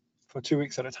street for 2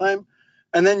 weeks at a time,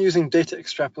 and then using data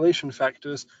extrapolation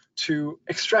factors to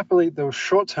extrapolate those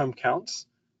short-term counts.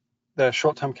 The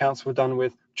short-term counts were done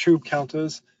with tube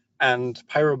counters and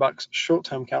Pyrobucks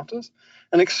short-term counters,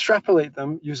 and extrapolate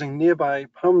them using nearby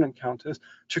permanent counters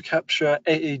to capture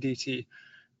AADT,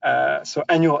 so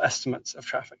annual estimates of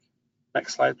traffic.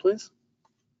 Next slide, please.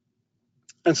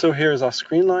 And so here is our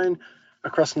screen line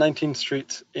across 19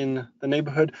 streets in the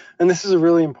neighborhood, and this is a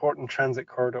really important transit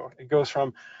corridor. It goes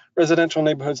from residential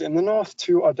neighborhoods in the north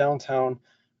to our downtown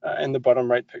in the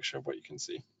bottom right picture of what you can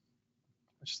see,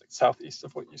 which is like southeast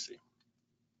of what you see.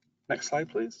 Next slide,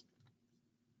 please.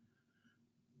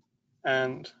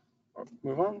 And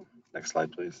move on. Next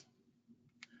slide, please.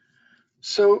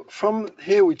 So from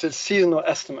here, we did seasonal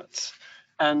estimates.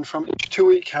 And from each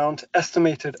 2-week count,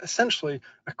 estimated essentially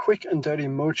a quick and dirty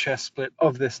mode share split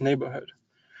of this neighborhood.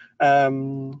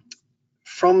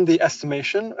 From the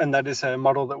estimation, and that is a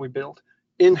model that we built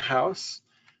in-house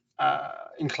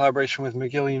in collaboration with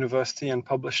McGill University and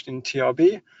published in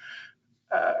TRB,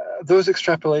 those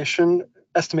extrapolation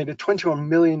estimated 21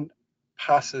 million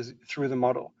passes through the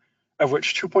model, of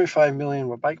which 2.5 million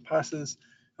were bike passes,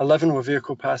 11 were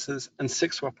vehicle passes, and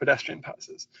 6 were pedestrian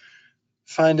passes,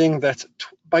 finding that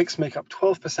bikes make up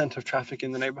 12% of traffic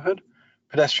in the neighborhood,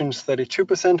 pedestrians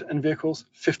 32%, and vehicles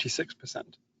 56%.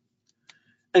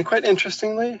 And quite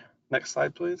interestingly, next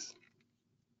slide, please.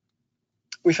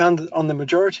 We found that on the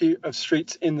majority of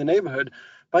streets in the neighborhood,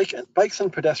 bikes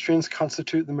and pedestrians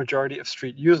constitute the majority of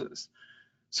street users.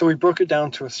 So we broke it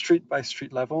down to a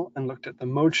street-by-street level and looked at the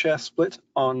mode share split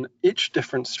on each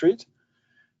different street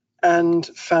and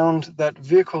found that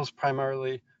vehicles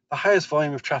primarily, the highest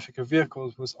volume of traffic of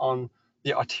vehicles was on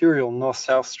the arterial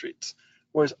north-south streets,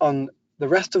 whereas on the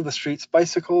rest of the streets,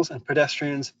 bicycles and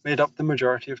pedestrians made up the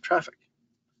majority of traffic.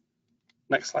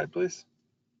 Next slide, please.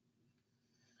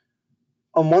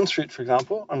 On one street, for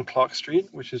example, on Clark Street,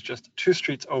 which is just 2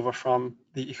 streets over from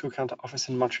the EcoCounter office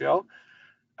in Montreal,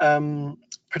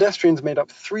 pedestrians made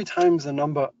up 3 times the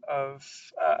number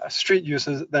of street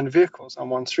users than vehicles on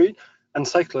one street, and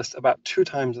cyclists about 2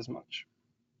 times as much.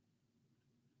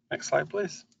 Next slide,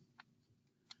 please.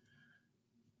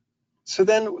 So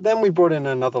then we brought in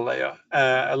another layer,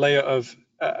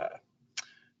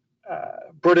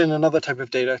 brought in another type of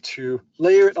data to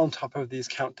layer it on top of these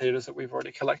count data that we've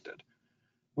already collected.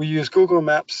 We use Google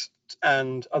Maps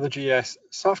and other GIS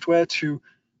software to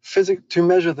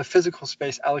measure the physical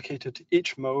space allocated to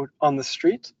each mode on the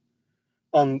street.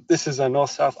 This is a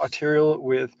north-south arterial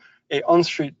with a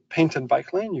on-street painted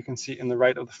bike lane. You can see in the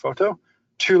right of the photo,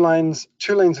 2 lanes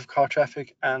of car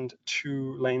traffic and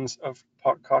 2 lanes of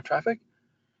parked car traffic,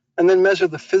 and then measure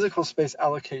the physical space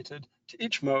allocated to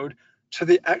each mode to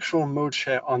the actual mode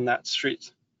share on that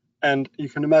street. And you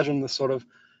can imagine the sort of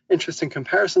interesting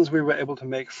comparisons we were able to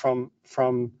make from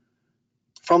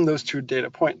those 2 data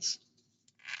points.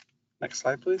 Next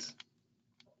slide, please.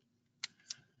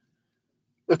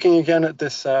 Looking again at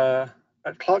this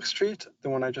at Clark Street, the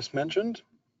one I just mentioned,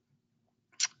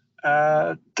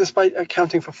 despite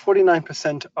accounting for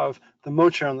 49% of the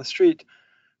mode share on the street,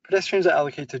 pedestrians are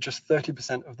allocated just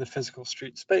 30% of the physical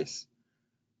street space.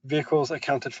 Vehicles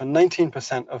accounted for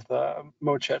 19% of the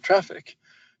mode share traffic,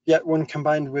 yet when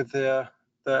combined with the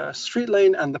street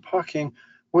lane and the parking,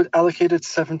 was allocated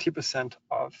 70%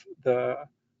 of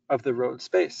the road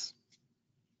space.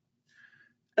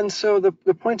 And so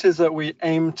the point is that we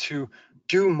aim to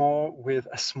do more with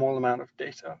a small amount of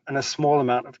data and a small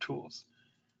amount of tools.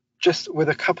 Just with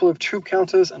a couple of tube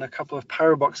counters and a couple of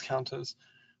power box counters,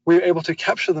 we were able to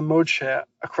capture the mode share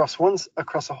across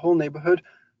a whole neighborhood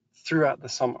throughout the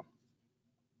summer.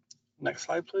 Next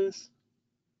slide, please.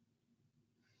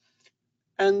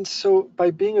 And so by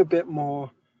being a bit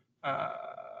more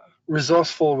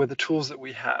resourceful with the tools that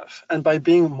we have, and by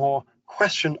being more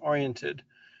question-oriented,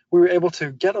 we were able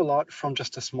to get a lot from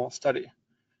just a small study.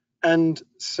 And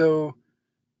so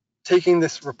taking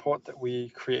this report that we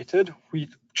created, we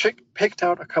picked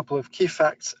out a couple of key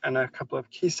facts and a couple of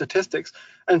key statistics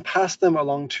and passed them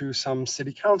along to some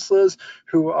city councillors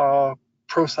who are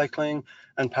pro-cycling,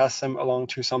 and passed them along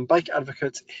to some bike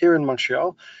advocates here in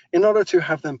Montreal in order to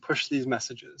have them push these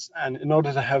messages and in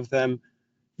order to have them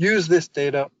use this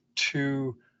data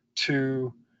to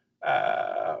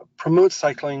promote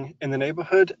cycling in the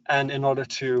neighborhood and in order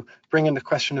to bring in the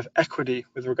question of equity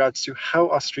with regards to how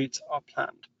our streets are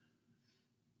planned.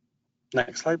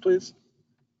 Next slide, please.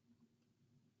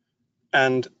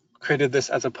 And created this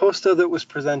as a poster that was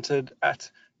presented at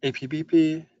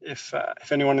APBP. If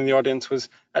anyone in the audience was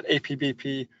at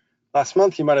APBP last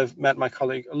month, you might have met my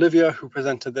colleague Olivia, who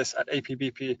presented this at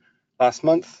APBP last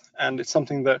month. And it's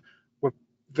something that we're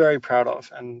very proud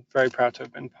of and very proud to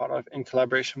have been part of in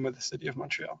collaboration with the City of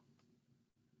Montreal.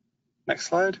 Next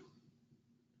slide.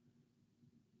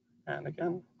 And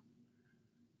again.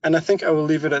 And I think I will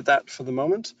leave it at that for the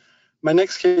moment. My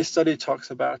next case study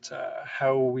talks about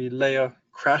how we layer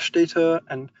crash data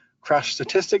and crash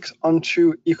statistics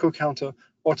onto EcoCounter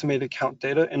automated count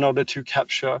data in order to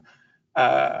capture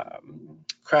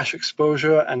crash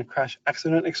exposure and crash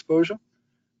accident exposure.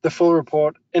 The full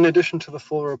report, in addition to the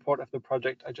full report of the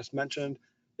project I just mentioned,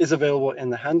 is available in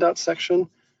the handout section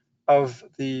of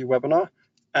the webinar.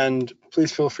 And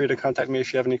please feel free to contact me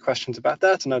if you have any questions about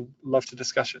that, and I'd love to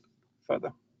discuss it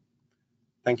further.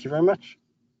 Thank you very much.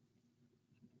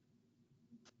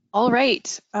 All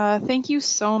right. Thank you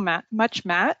so much,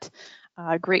 Matt.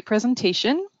 Great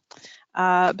presentation.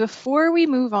 Before we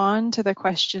move on to the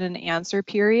question and answer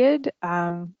period,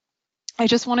 I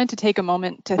just wanted to take a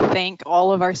moment to thank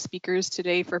all of our speakers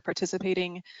today for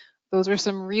participating. Those were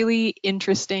some really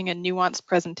interesting and nuanced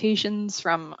presentations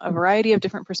from a variety of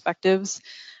different perspectives,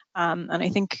 and I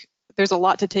think there's a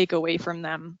lot to take away from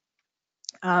them.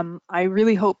 I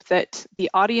really hope that the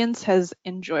audience has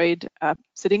enjoyed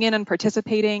sitting in and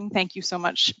participating. Thank you so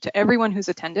much to everyone who's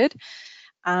attended.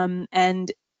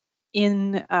 And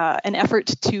in an effort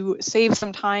to save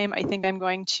some time, I think I'm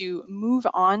going to move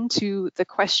on to the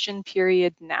question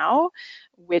period now,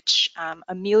 which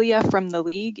Amelia from the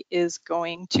League is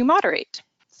going to moderate.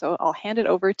 So I'll hand it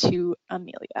over to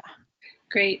Amelia.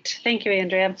 Great, thank you,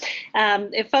 Andrea.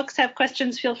 If folks have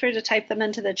questions, feel free to type them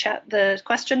into the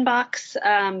question box.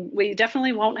 We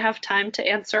definitely won't have time to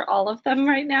answer all of them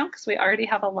right now because we already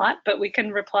have a lot, but we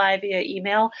can reply via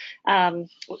email. The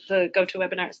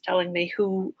GoToWebinar is telling me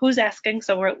who's asking,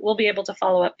 so we'll be able to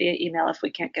follow up via email if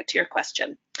we can't get to your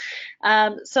question.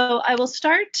 So I will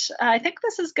start. I think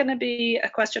this is going to be a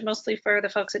question mostly for the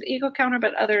folks at EcoCounter,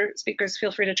 but other speakers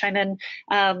feel free to chime in.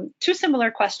 Two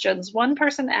similar questions. One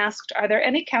person asked, are there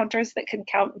any counters that can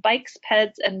count bikes,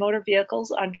 peds, and motor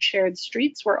vehicles on shared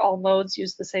streets where all modes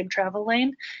use the same travel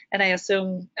lane? And I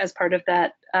assume as part of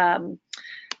that,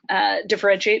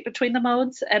 differentiate between the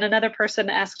modes. And another person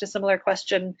asked a similar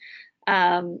question.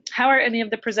 How are any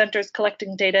of the presenters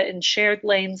collecting data in shared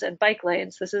lanes and bike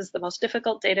lanes? This is the most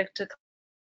difficult data to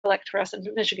collect for us in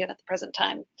Michigan at the present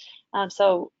time.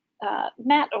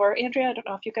 Matt or Andrea, I don't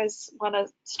know if you guys want to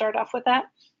start off with that.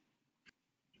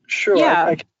 Sure.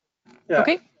 Yeah. Yeah.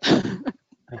 Okay.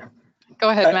 Go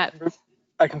ahead, Matt.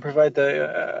 I can provide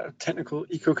the technical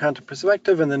EcoCounter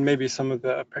perspective, and then maybe some of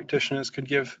the practitioners could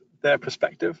give their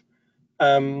perspective.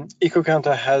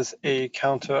 EcoCounter has a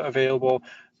counter available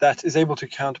that is able to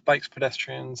count bikes,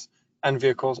 pedestrians, and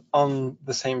vehicles on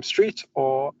the same street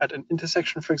or at an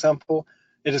intersection, for example.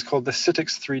 It is called the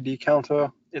Citix 3D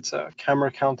counter. It's a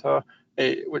camera counter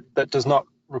that does not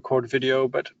record video,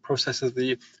 but processes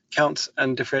the counts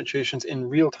and differentiations in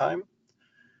real time.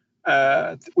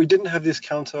 We didn't have this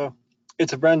counter.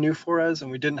 It's a brand new for us,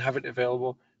 and we didn't have it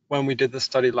available when we did the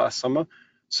study last summer.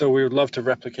 So we would love to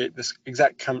replicate this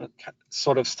exact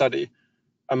sort of study,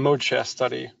 a mode share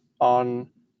study on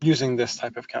using this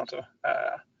type of counter.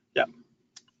 Yeah,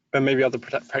 but maybe other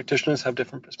practitioners have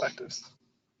different perspectives.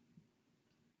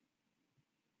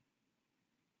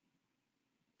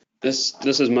 This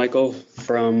is Michael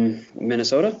from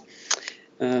Minnesota.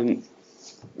 In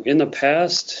the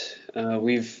past,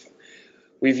 we've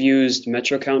used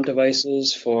MetroCount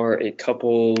devices for a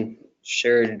couple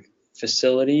shared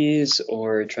facilities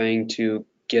or trying to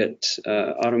get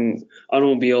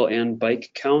automobile and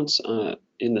bike counts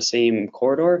in the same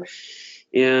corridor.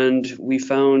 And we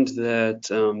found that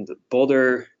the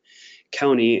Boulder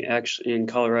County in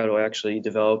Colorado actually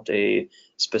developed a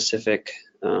specific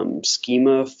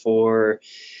schema for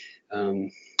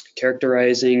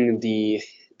characterizing the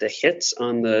hits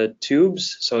on the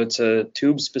tubes. So it's a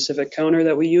tube specific counter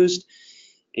that we used,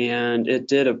 and it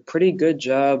did a pretty good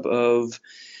job of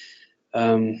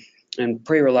and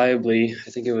pretty reliably,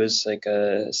 I think it was like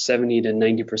a 70 to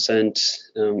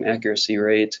 90% accuracy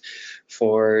rate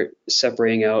for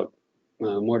separating out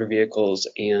motor vehicles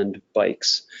and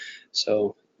bikes.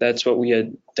 So that's what we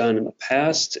had done in the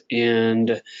past,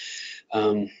 and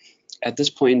at this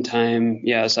point in time,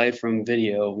 yeah, aside from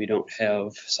video, we don't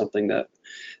have something that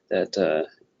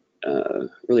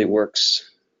really works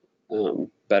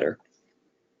better.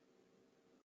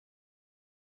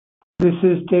 This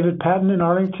is David Patton in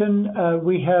Arlington.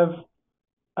 We have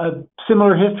a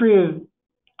similar history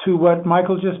to what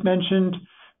Michael just mentioned,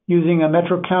 using a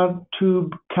MetroCount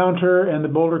tube counter and the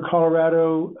Boulder,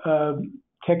 Colorado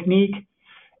technique.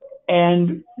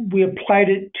 And we applied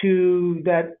it to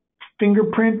that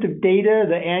fingerprint of data,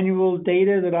 the annual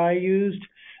data that I used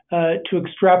to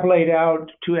extrapolate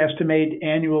out to estimate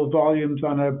annual volumes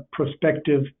on a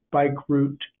prospective bike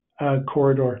route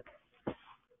corridor.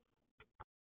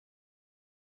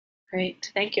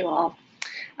 Great, thank you all.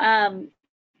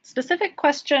 Specific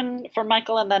question for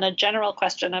Michael and then a general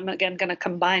question. I'm again going to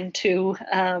combine two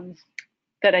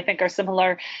that I think are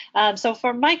similar. So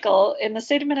for Michael, in the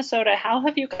state of Minnesota, how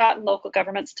have you gotten local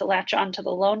governments to latch on to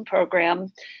the loan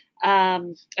program?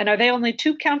 And are they only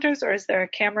tube counters, or is there a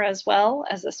camera as well,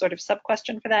 as a sort of sub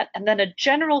question for that? And then a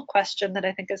general question that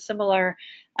I think is similar.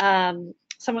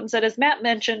 Someone said, as Matt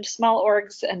mentioned, small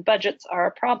orgs and budgets are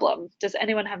a problem. Does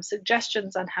anyone have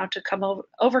suggestions on how to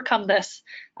overcome this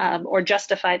or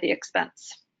justify the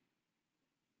expense?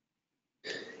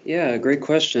 Yeah, great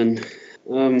question.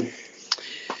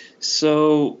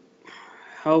 So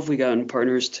how have we gotten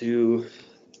partners to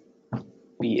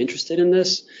be interested in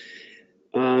this?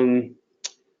 We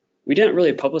didn't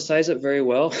really publicize it very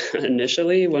well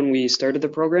initially when we started the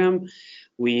program.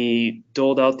 We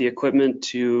doled out the equipment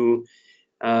to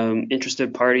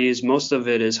interested parties. Most of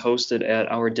it is hosted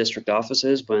at our district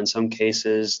offices, but in some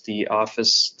cases, the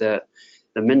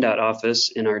MnDOT office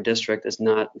in our district is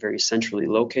not very centrally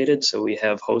located, so we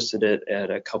have hosted it at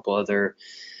a couple other,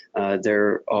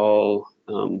 they're all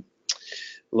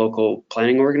local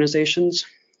planning organizations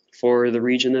for the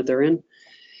region that they're in.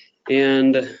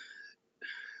 And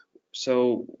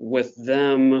so with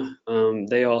them,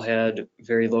 they all had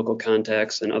very local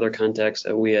contacts and other contacts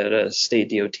that we at a state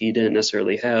DOT didn't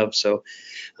necessarily have. So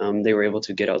they were able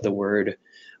to get out the word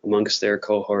amongst their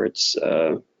cohorts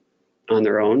on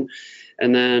their own.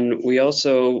 And then we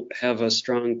also have a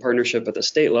strong partnership at the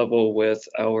state level with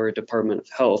our Department of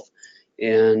Health.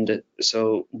 And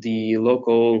so the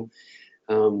local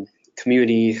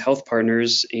community health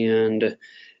partners and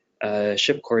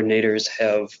SHIP coordinators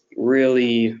have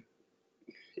really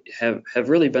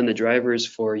been the drivers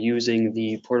for using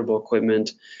the portable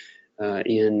equipment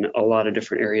in a lot of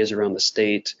different areas around the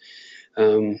state.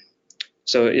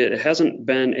 So it hasn't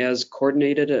been as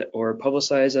coordinated or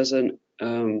publicized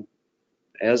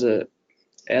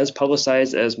as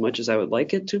publicized as much as I would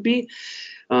like it to be.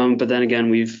 But then again,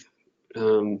 we've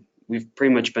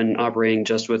pretty much been operating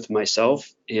just with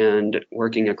myself and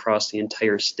working across the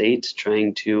entire state,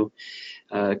 trying to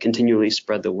continually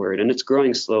spread the word. And it's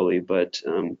growing slowly, but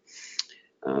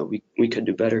we could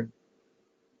do better.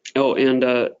 Oh,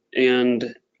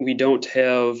 and we don't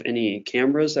have any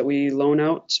cameras that we loan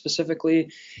out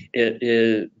specifically.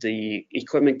 The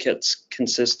equipment kits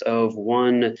consist of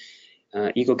one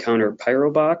Eco Counter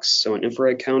Pyro box, so an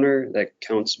infrared counter that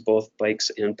counts both bikes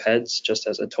and peds just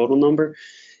as a total number,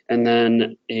 and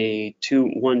then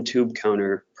one tube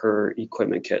counter per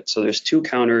equipment kit. So there's 2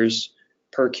 counters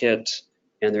per kit,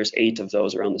 and there's 8 of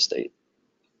those around the state.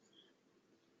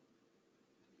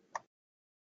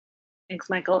 Thanks,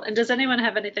 Michael. And does anyone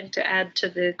have anything to add to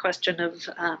the question of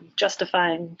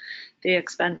justifying the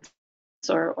expense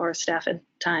or staff and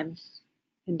time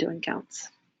in doing counts?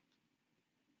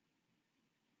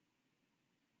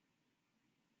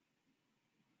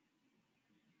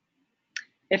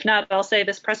 If not, I'll say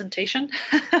this presentation.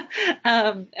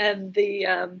 And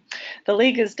the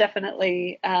league is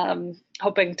definitely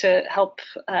hoping to help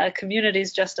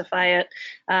communities justify it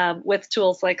with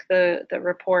tools like the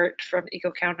report from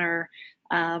EcoCounter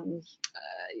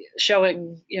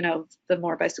showing, the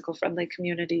more bicycle-friendly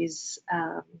communities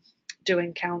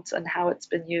doing counts and how it's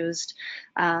been used.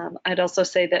 I'd also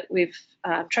say that we've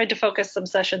tried to focus some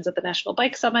sessions at the National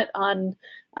Bike Summit on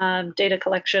data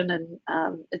collection, and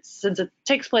since it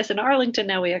takes place in Arlington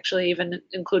now, we actually even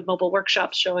include mobile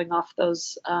workshops showing off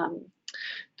those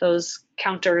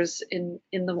counters in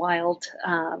the wild.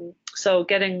 So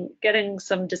getting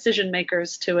some decision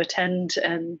makers to attend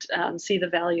and see the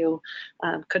value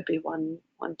could be one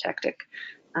tactic.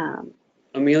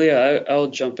 Amelia, I'll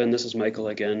jump in. This is Michael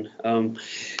again.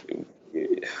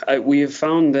 We have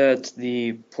found that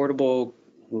the portable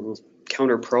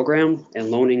counter program and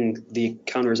loaning the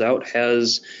counters out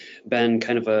has been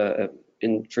kind of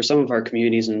for some of our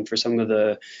communities and for some of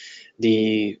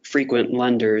the frequent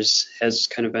lenders has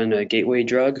kind of been a gateway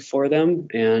drug for them.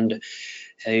 And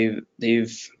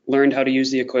they've learned how to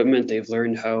use the equipment. They've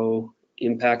learned how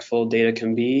impactful data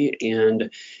can be,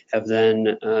 and have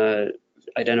then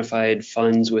identified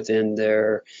funds within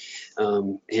their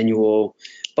annual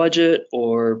budget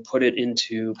or put it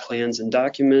into plans and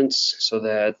documents so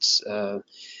that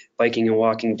biking and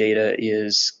walking data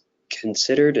is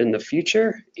considered in the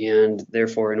future. And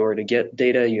therefore, in order to get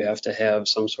data, you have to have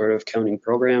some sort of counting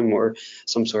program or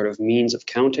some sort of means of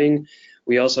counting.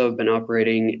 We also have been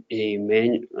operating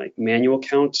manual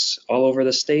counts all over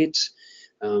the state.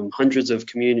 Hundreds of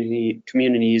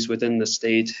communities within the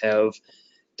state have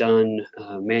done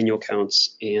manual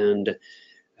counts, and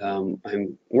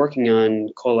I'm working on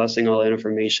coalescing all that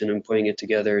information and putting it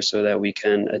together so that we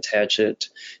can attach it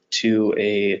to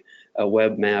a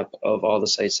web map of all the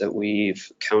sites that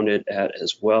we've counted at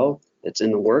as well. It's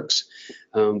in the works,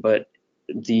 but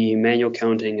the manual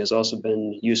counting has also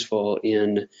been useful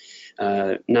in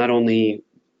not only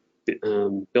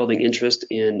building interest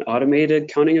in automated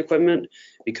counting equipment,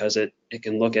 because it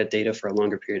can look at data for a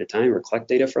longer period of time or collect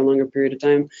data for a longer period of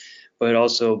time, but it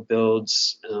also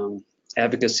builds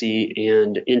advocacy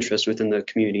and interest within the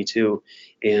community too.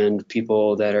 And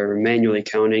people that are manually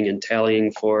counting and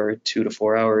tallying for 2 to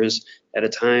 4 hours at a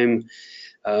time,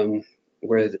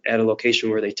 where at a location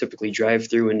where they typically drive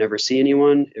through and never see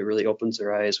anyone, it really opens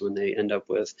their eyes when they end up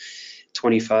with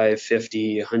 25,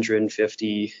 50,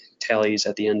 150 tallies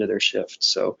at the end of their shift.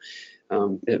 So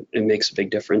it makes a big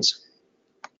difference.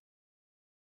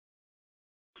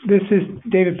 This is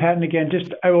David Patton again.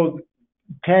 I will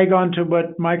tag on to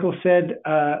what Michael said.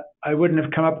 I wouldn't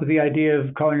have come up with the idea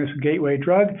of calling this a gateway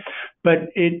drug, but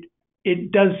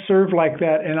it does serve like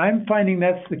that. And I'm finding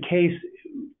that's the case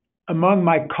among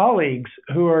my colleagues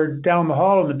who are down the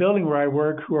hall in the building where I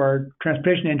work, who are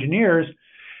transportation engineers.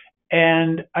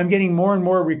 And I'm getting more and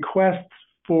more requests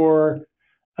for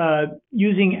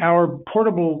using our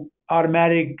portable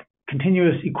automatic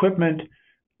continuous equipment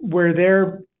where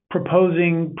they're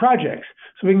proposing projects.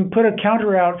 So we can put a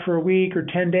counter out for a week or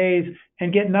 10 days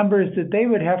and get numbers that they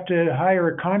would have to hire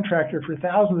a contractor for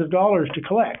thousands of dollars to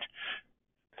collect.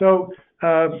 So,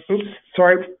 oops,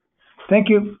 sorry. Thank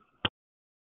you.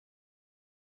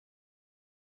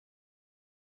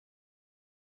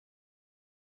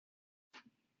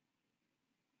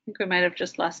 I think we might have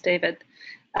just lost David.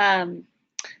 Andrea,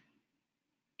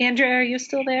 are you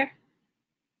still there?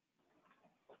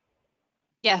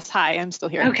 Yes, hi, I'm still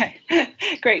here. Okay,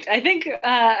 great. I think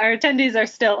our attendees are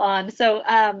still on. So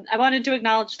I wanted to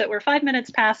acknowledge that we're 5 minutes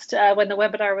past when the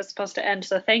webinar was supposed to end.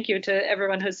 So thank you to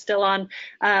everyone who's still on.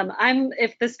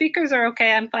 If the speakers are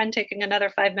okay, I'm fine taking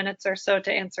another 5 minutes or so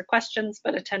to answer questions,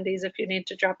 but attendees, if you need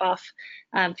to drop off,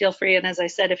 feel free. And as I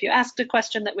said, if you asked a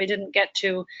question that we didn't get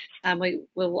to, we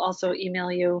will also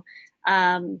email you.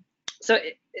 So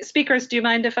speakers, do you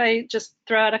mind if I just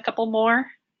throw out a couple more?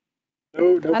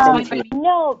 No problem for me.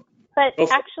 No, but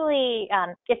actually,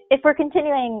 if we're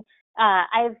continuing,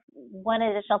 I have one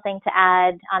additional thing to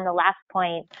add on the last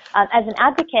point. As an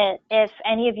advocate, if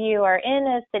any of you are in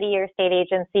a city or state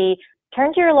agency,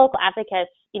 turn to your local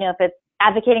advocates. If it's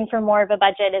advocating for more of a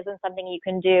budget isn't something you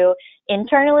can do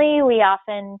internally, we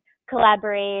often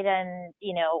collaborate, and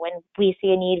when we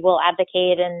see a need, we'll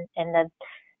advocate, and the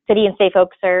city and state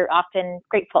folks are often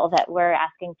grateful that we're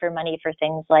asking for money for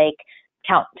things like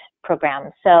count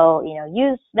programs. So,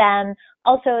 use them.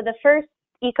 Also, the first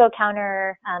eco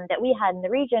counter that we had in the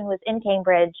region was in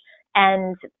Cambridge,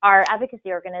 and our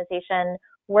advocacy organization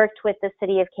worked with the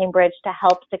city of Cambridge to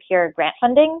help secure grant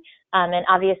funding. And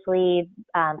obviously,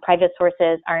 private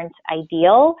sources aren't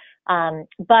ideal,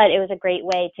 but it was a great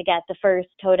way to get the first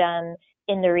totem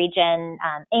in the region,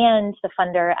 and the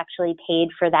funder actually paid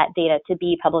for that data to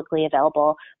be publicly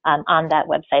available on that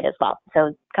website as well. So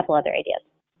a couple other ideas.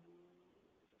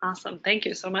 Awesome. Thank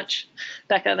you so much,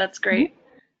 Becca. That's great.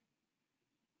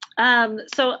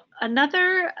 So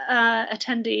another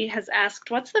attendee has asked,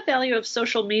 what's the value of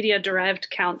social media derived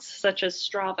counts such as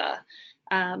Strava?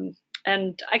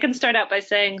 And I can start out by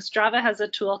saying Strava has a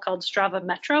tool called Strava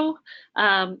Metro,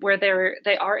 where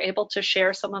they are able to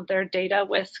share some of their data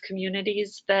with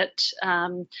communities. That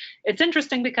it's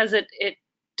interesting because it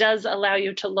does allow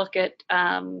you to look at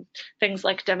things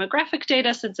like demographic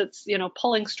data, since it's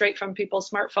pulling straight from people's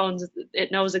smartphones.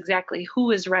 It knows exactly who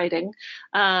is riding.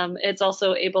 It's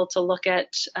also able to look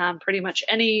at pretty much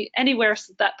anywhere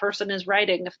that person is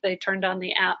riding if they turned on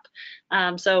the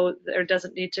app. So there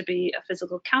doesn't need to be a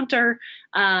physical counter.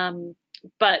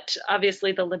 But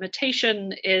obviously the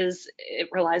limitation is it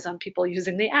relies on people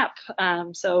using the app.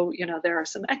 So, there are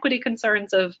some equity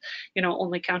concerns of,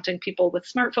 only counting people with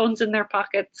smartphones in their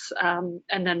pockets. And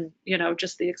then,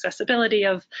 just the accessibility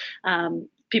of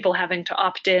people having to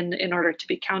opt in order to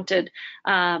be counted.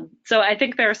 So I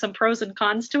think there are some pros and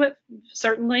cons to it,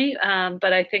 certainly,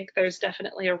 but I think there's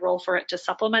definitely a role for it to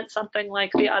supplement something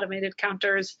like the automated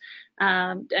counters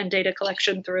and data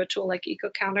collection through a tool like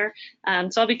EcoCounter.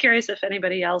 So I'll be curious if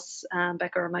anybody else,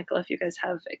 Becca or Michael, if you guys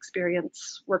have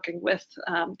experience working with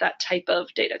that type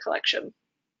of data collection.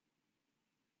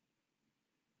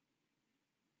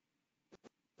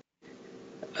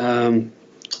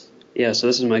 Yeah, so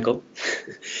this is Michael.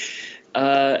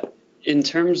 In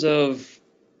terms of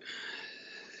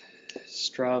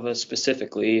Strava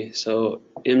specifically, so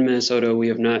in Minnesota, we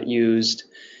have not used,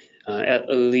 at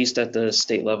least at the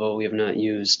state level, we have not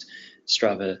used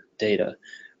Strava data.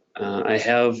 I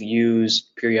have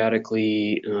used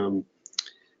periodically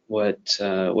what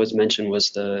was mentioned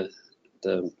was the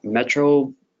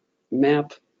Metro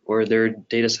map, or their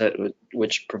data set,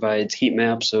 which provides heat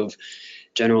maps of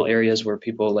general areas where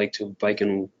people like to bike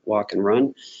and walk and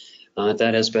run.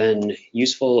 That has been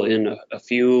useful in a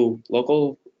few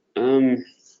local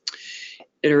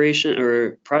iteration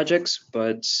or projects,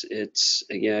 but it's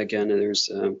again there's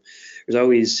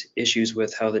always issues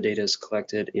with how the data is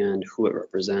collected and who it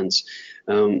represents.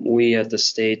 We at the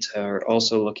state are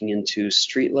also looking into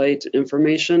streetlight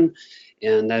information,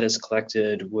 and that is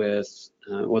collected with,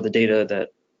 well, the data that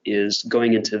is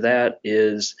going into that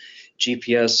is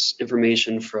GPS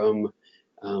information from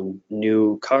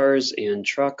new cars and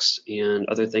trucks and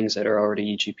other things that are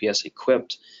already GPS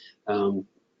equipped,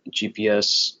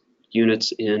 GPS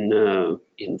units in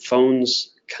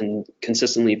phones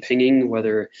consistently pinging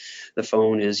whether the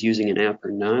phone is using an app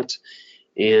or not.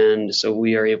 And so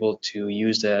we are able to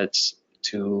use that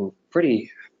to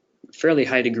fairly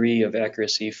high degree of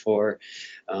accuracy for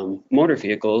motor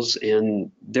vehicles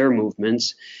and their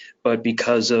movements, but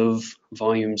because of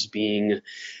volumes being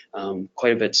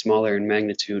quite a bit smaller in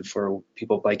magnitude for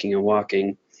people biking and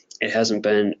walking, it hasn't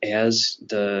been as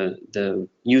the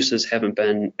uses haven't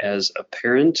been as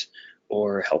apparent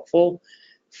or helpful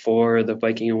for the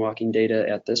biking and walking data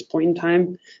at this point in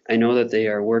time. I know that they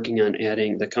are working on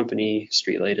adding, the company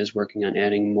Streetlight is working on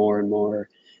adding more and more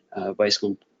bicycle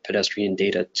and pedestrian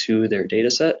data to their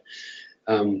data set.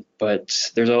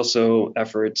 But there's also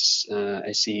efforts,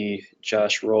 I see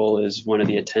Josh Roll is one of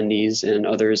the attendees and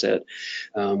others at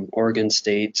Oregon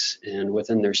State and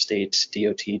within their state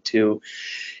DOT too.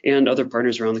 And other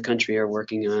partners around the country are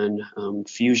working on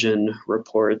fusion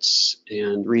reports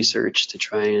and research to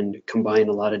try and combine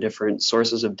a lot of different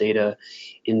sources of data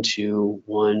into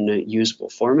one usable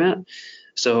format.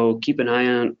 So keep an eye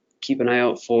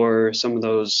out for some of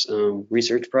those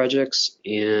research projects.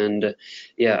 And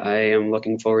yeah, I am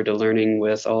looking forward to learning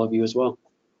with all of you as well.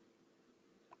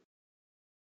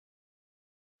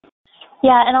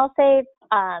 Yeah, and I'll say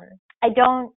I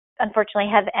don't unfortunately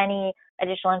have any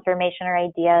additional information or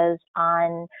ideas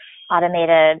on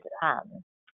automated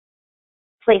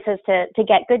places to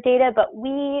get good data, but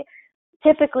we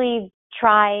typically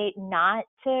try not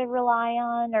to rely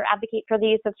on or advocate for the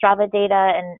use of Strava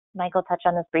data, and Michael touched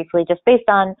on this briefly, just based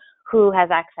on who has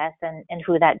access and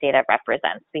who that data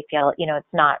represents. We feel, it's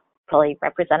not fully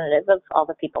representative of all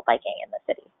the people biking in the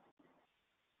city.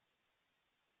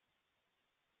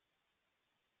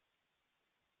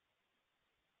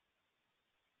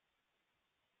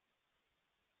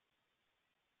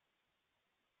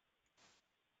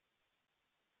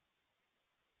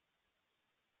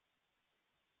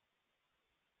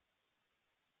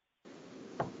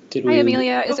 Hi,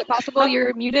 Amelia. Is it possible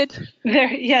you're muted?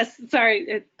 Yes,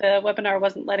 sorry, the webinar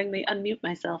wasn't letting me unmute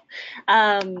myself.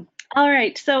 All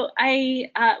right, so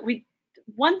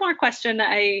one more question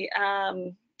I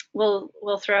will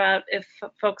throw out if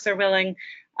folks are willing,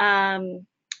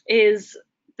 is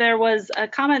there was a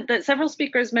comment that several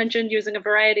speakers mentioned using a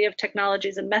variety of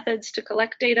technologies and methods to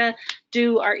collect data.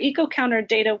 Do our EcoCounter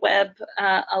data web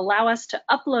allow us to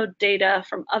upload data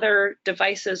from other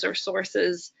devices or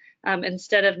sources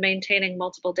instead of maintaining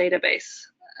multiple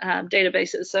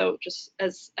databases? So just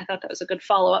as I thought that was a good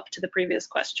follow-up to the previous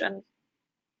question.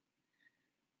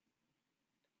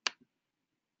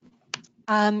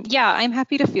 Yeah, I'm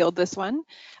happy to field this one.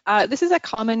 This is a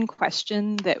common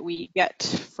question that we get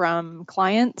from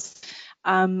clients.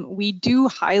 We do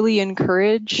highly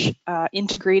encourage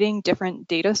integrating different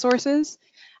data sources.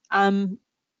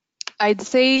 I'd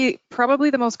say probably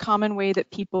the most common way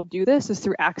that people do this is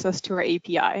through access to our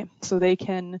API. So they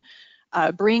can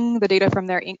bring the data from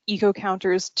their eco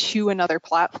counters to another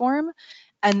platform.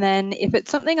 And then if it's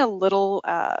something a little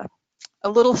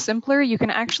simpler, you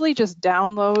can actually just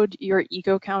download your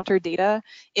eco counter data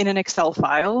in an Excel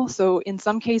file. So in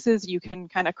some cases, you can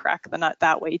kind of crack the nut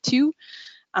that way too.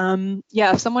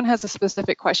 Yeah, if someone has a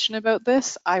specific question about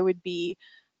this, I would be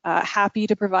happy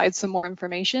to provide some more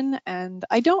information. And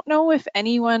I don't know if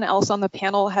anyone else on the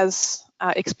panel has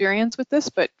experience with this,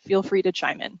 but feel free to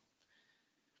chime in.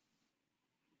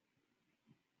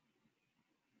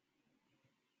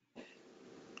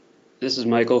 This is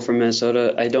Michael from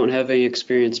Minnesota. I don't have any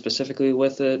experience specifically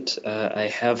with it. I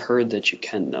have heard that you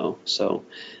can though, so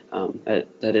that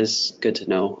is good to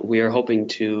know. We are hoping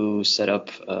to set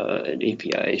up an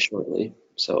API shortly,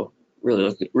 so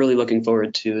really looking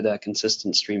forward to that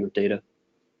consistent stream of data.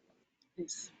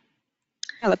 Nice.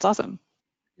 Yeah, that's awesome.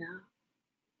 Yeah.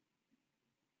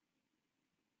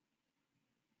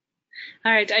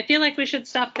 All right, I feel like we should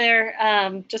stop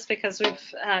there just because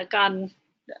we've gone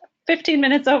 15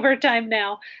 minutes over time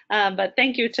now, but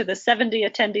thank you to the 70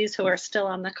 attendees who are still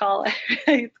on the call.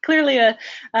 It's clearly a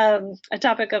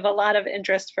topic of a lot of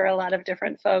interest for a lot of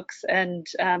different folks, and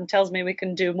tells me we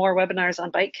can do more webinars on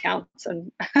bike counts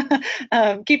and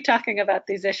keep talking about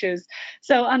these issues.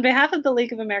 So on behalf of the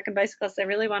League of American Bicyclists, I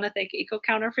really want to thank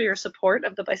EcoCounter for your support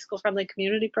of the Bicycle Friendly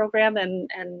Community Program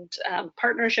and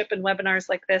partnership in webinars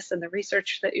like this and the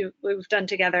research that we've done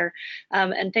together.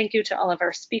 And thank you to all of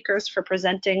our speakers for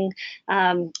presenting.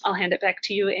 I'll hand it back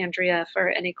to you, Andrea, for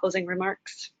any closing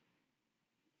remarks.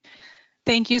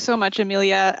 Thank you so much,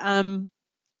 Amelia.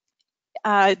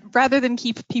 Rather than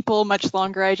keep people much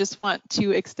longer, I just want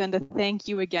to extend a thank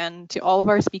you again to all of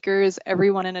our speakers,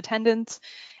 everyone in attendance,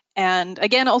 and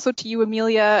again, also to you,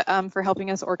 Amelia, for helping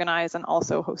us organize and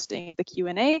also hosting the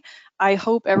Q&A. I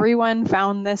hope everyone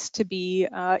found this to be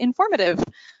informative.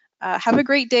 Have a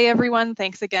great day, everyone.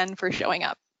 Thanks again for showing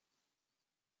up.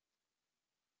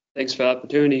 Thanks for the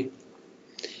opportunity.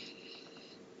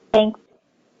 Thanks.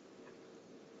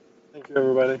 Thank you,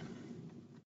 everybody.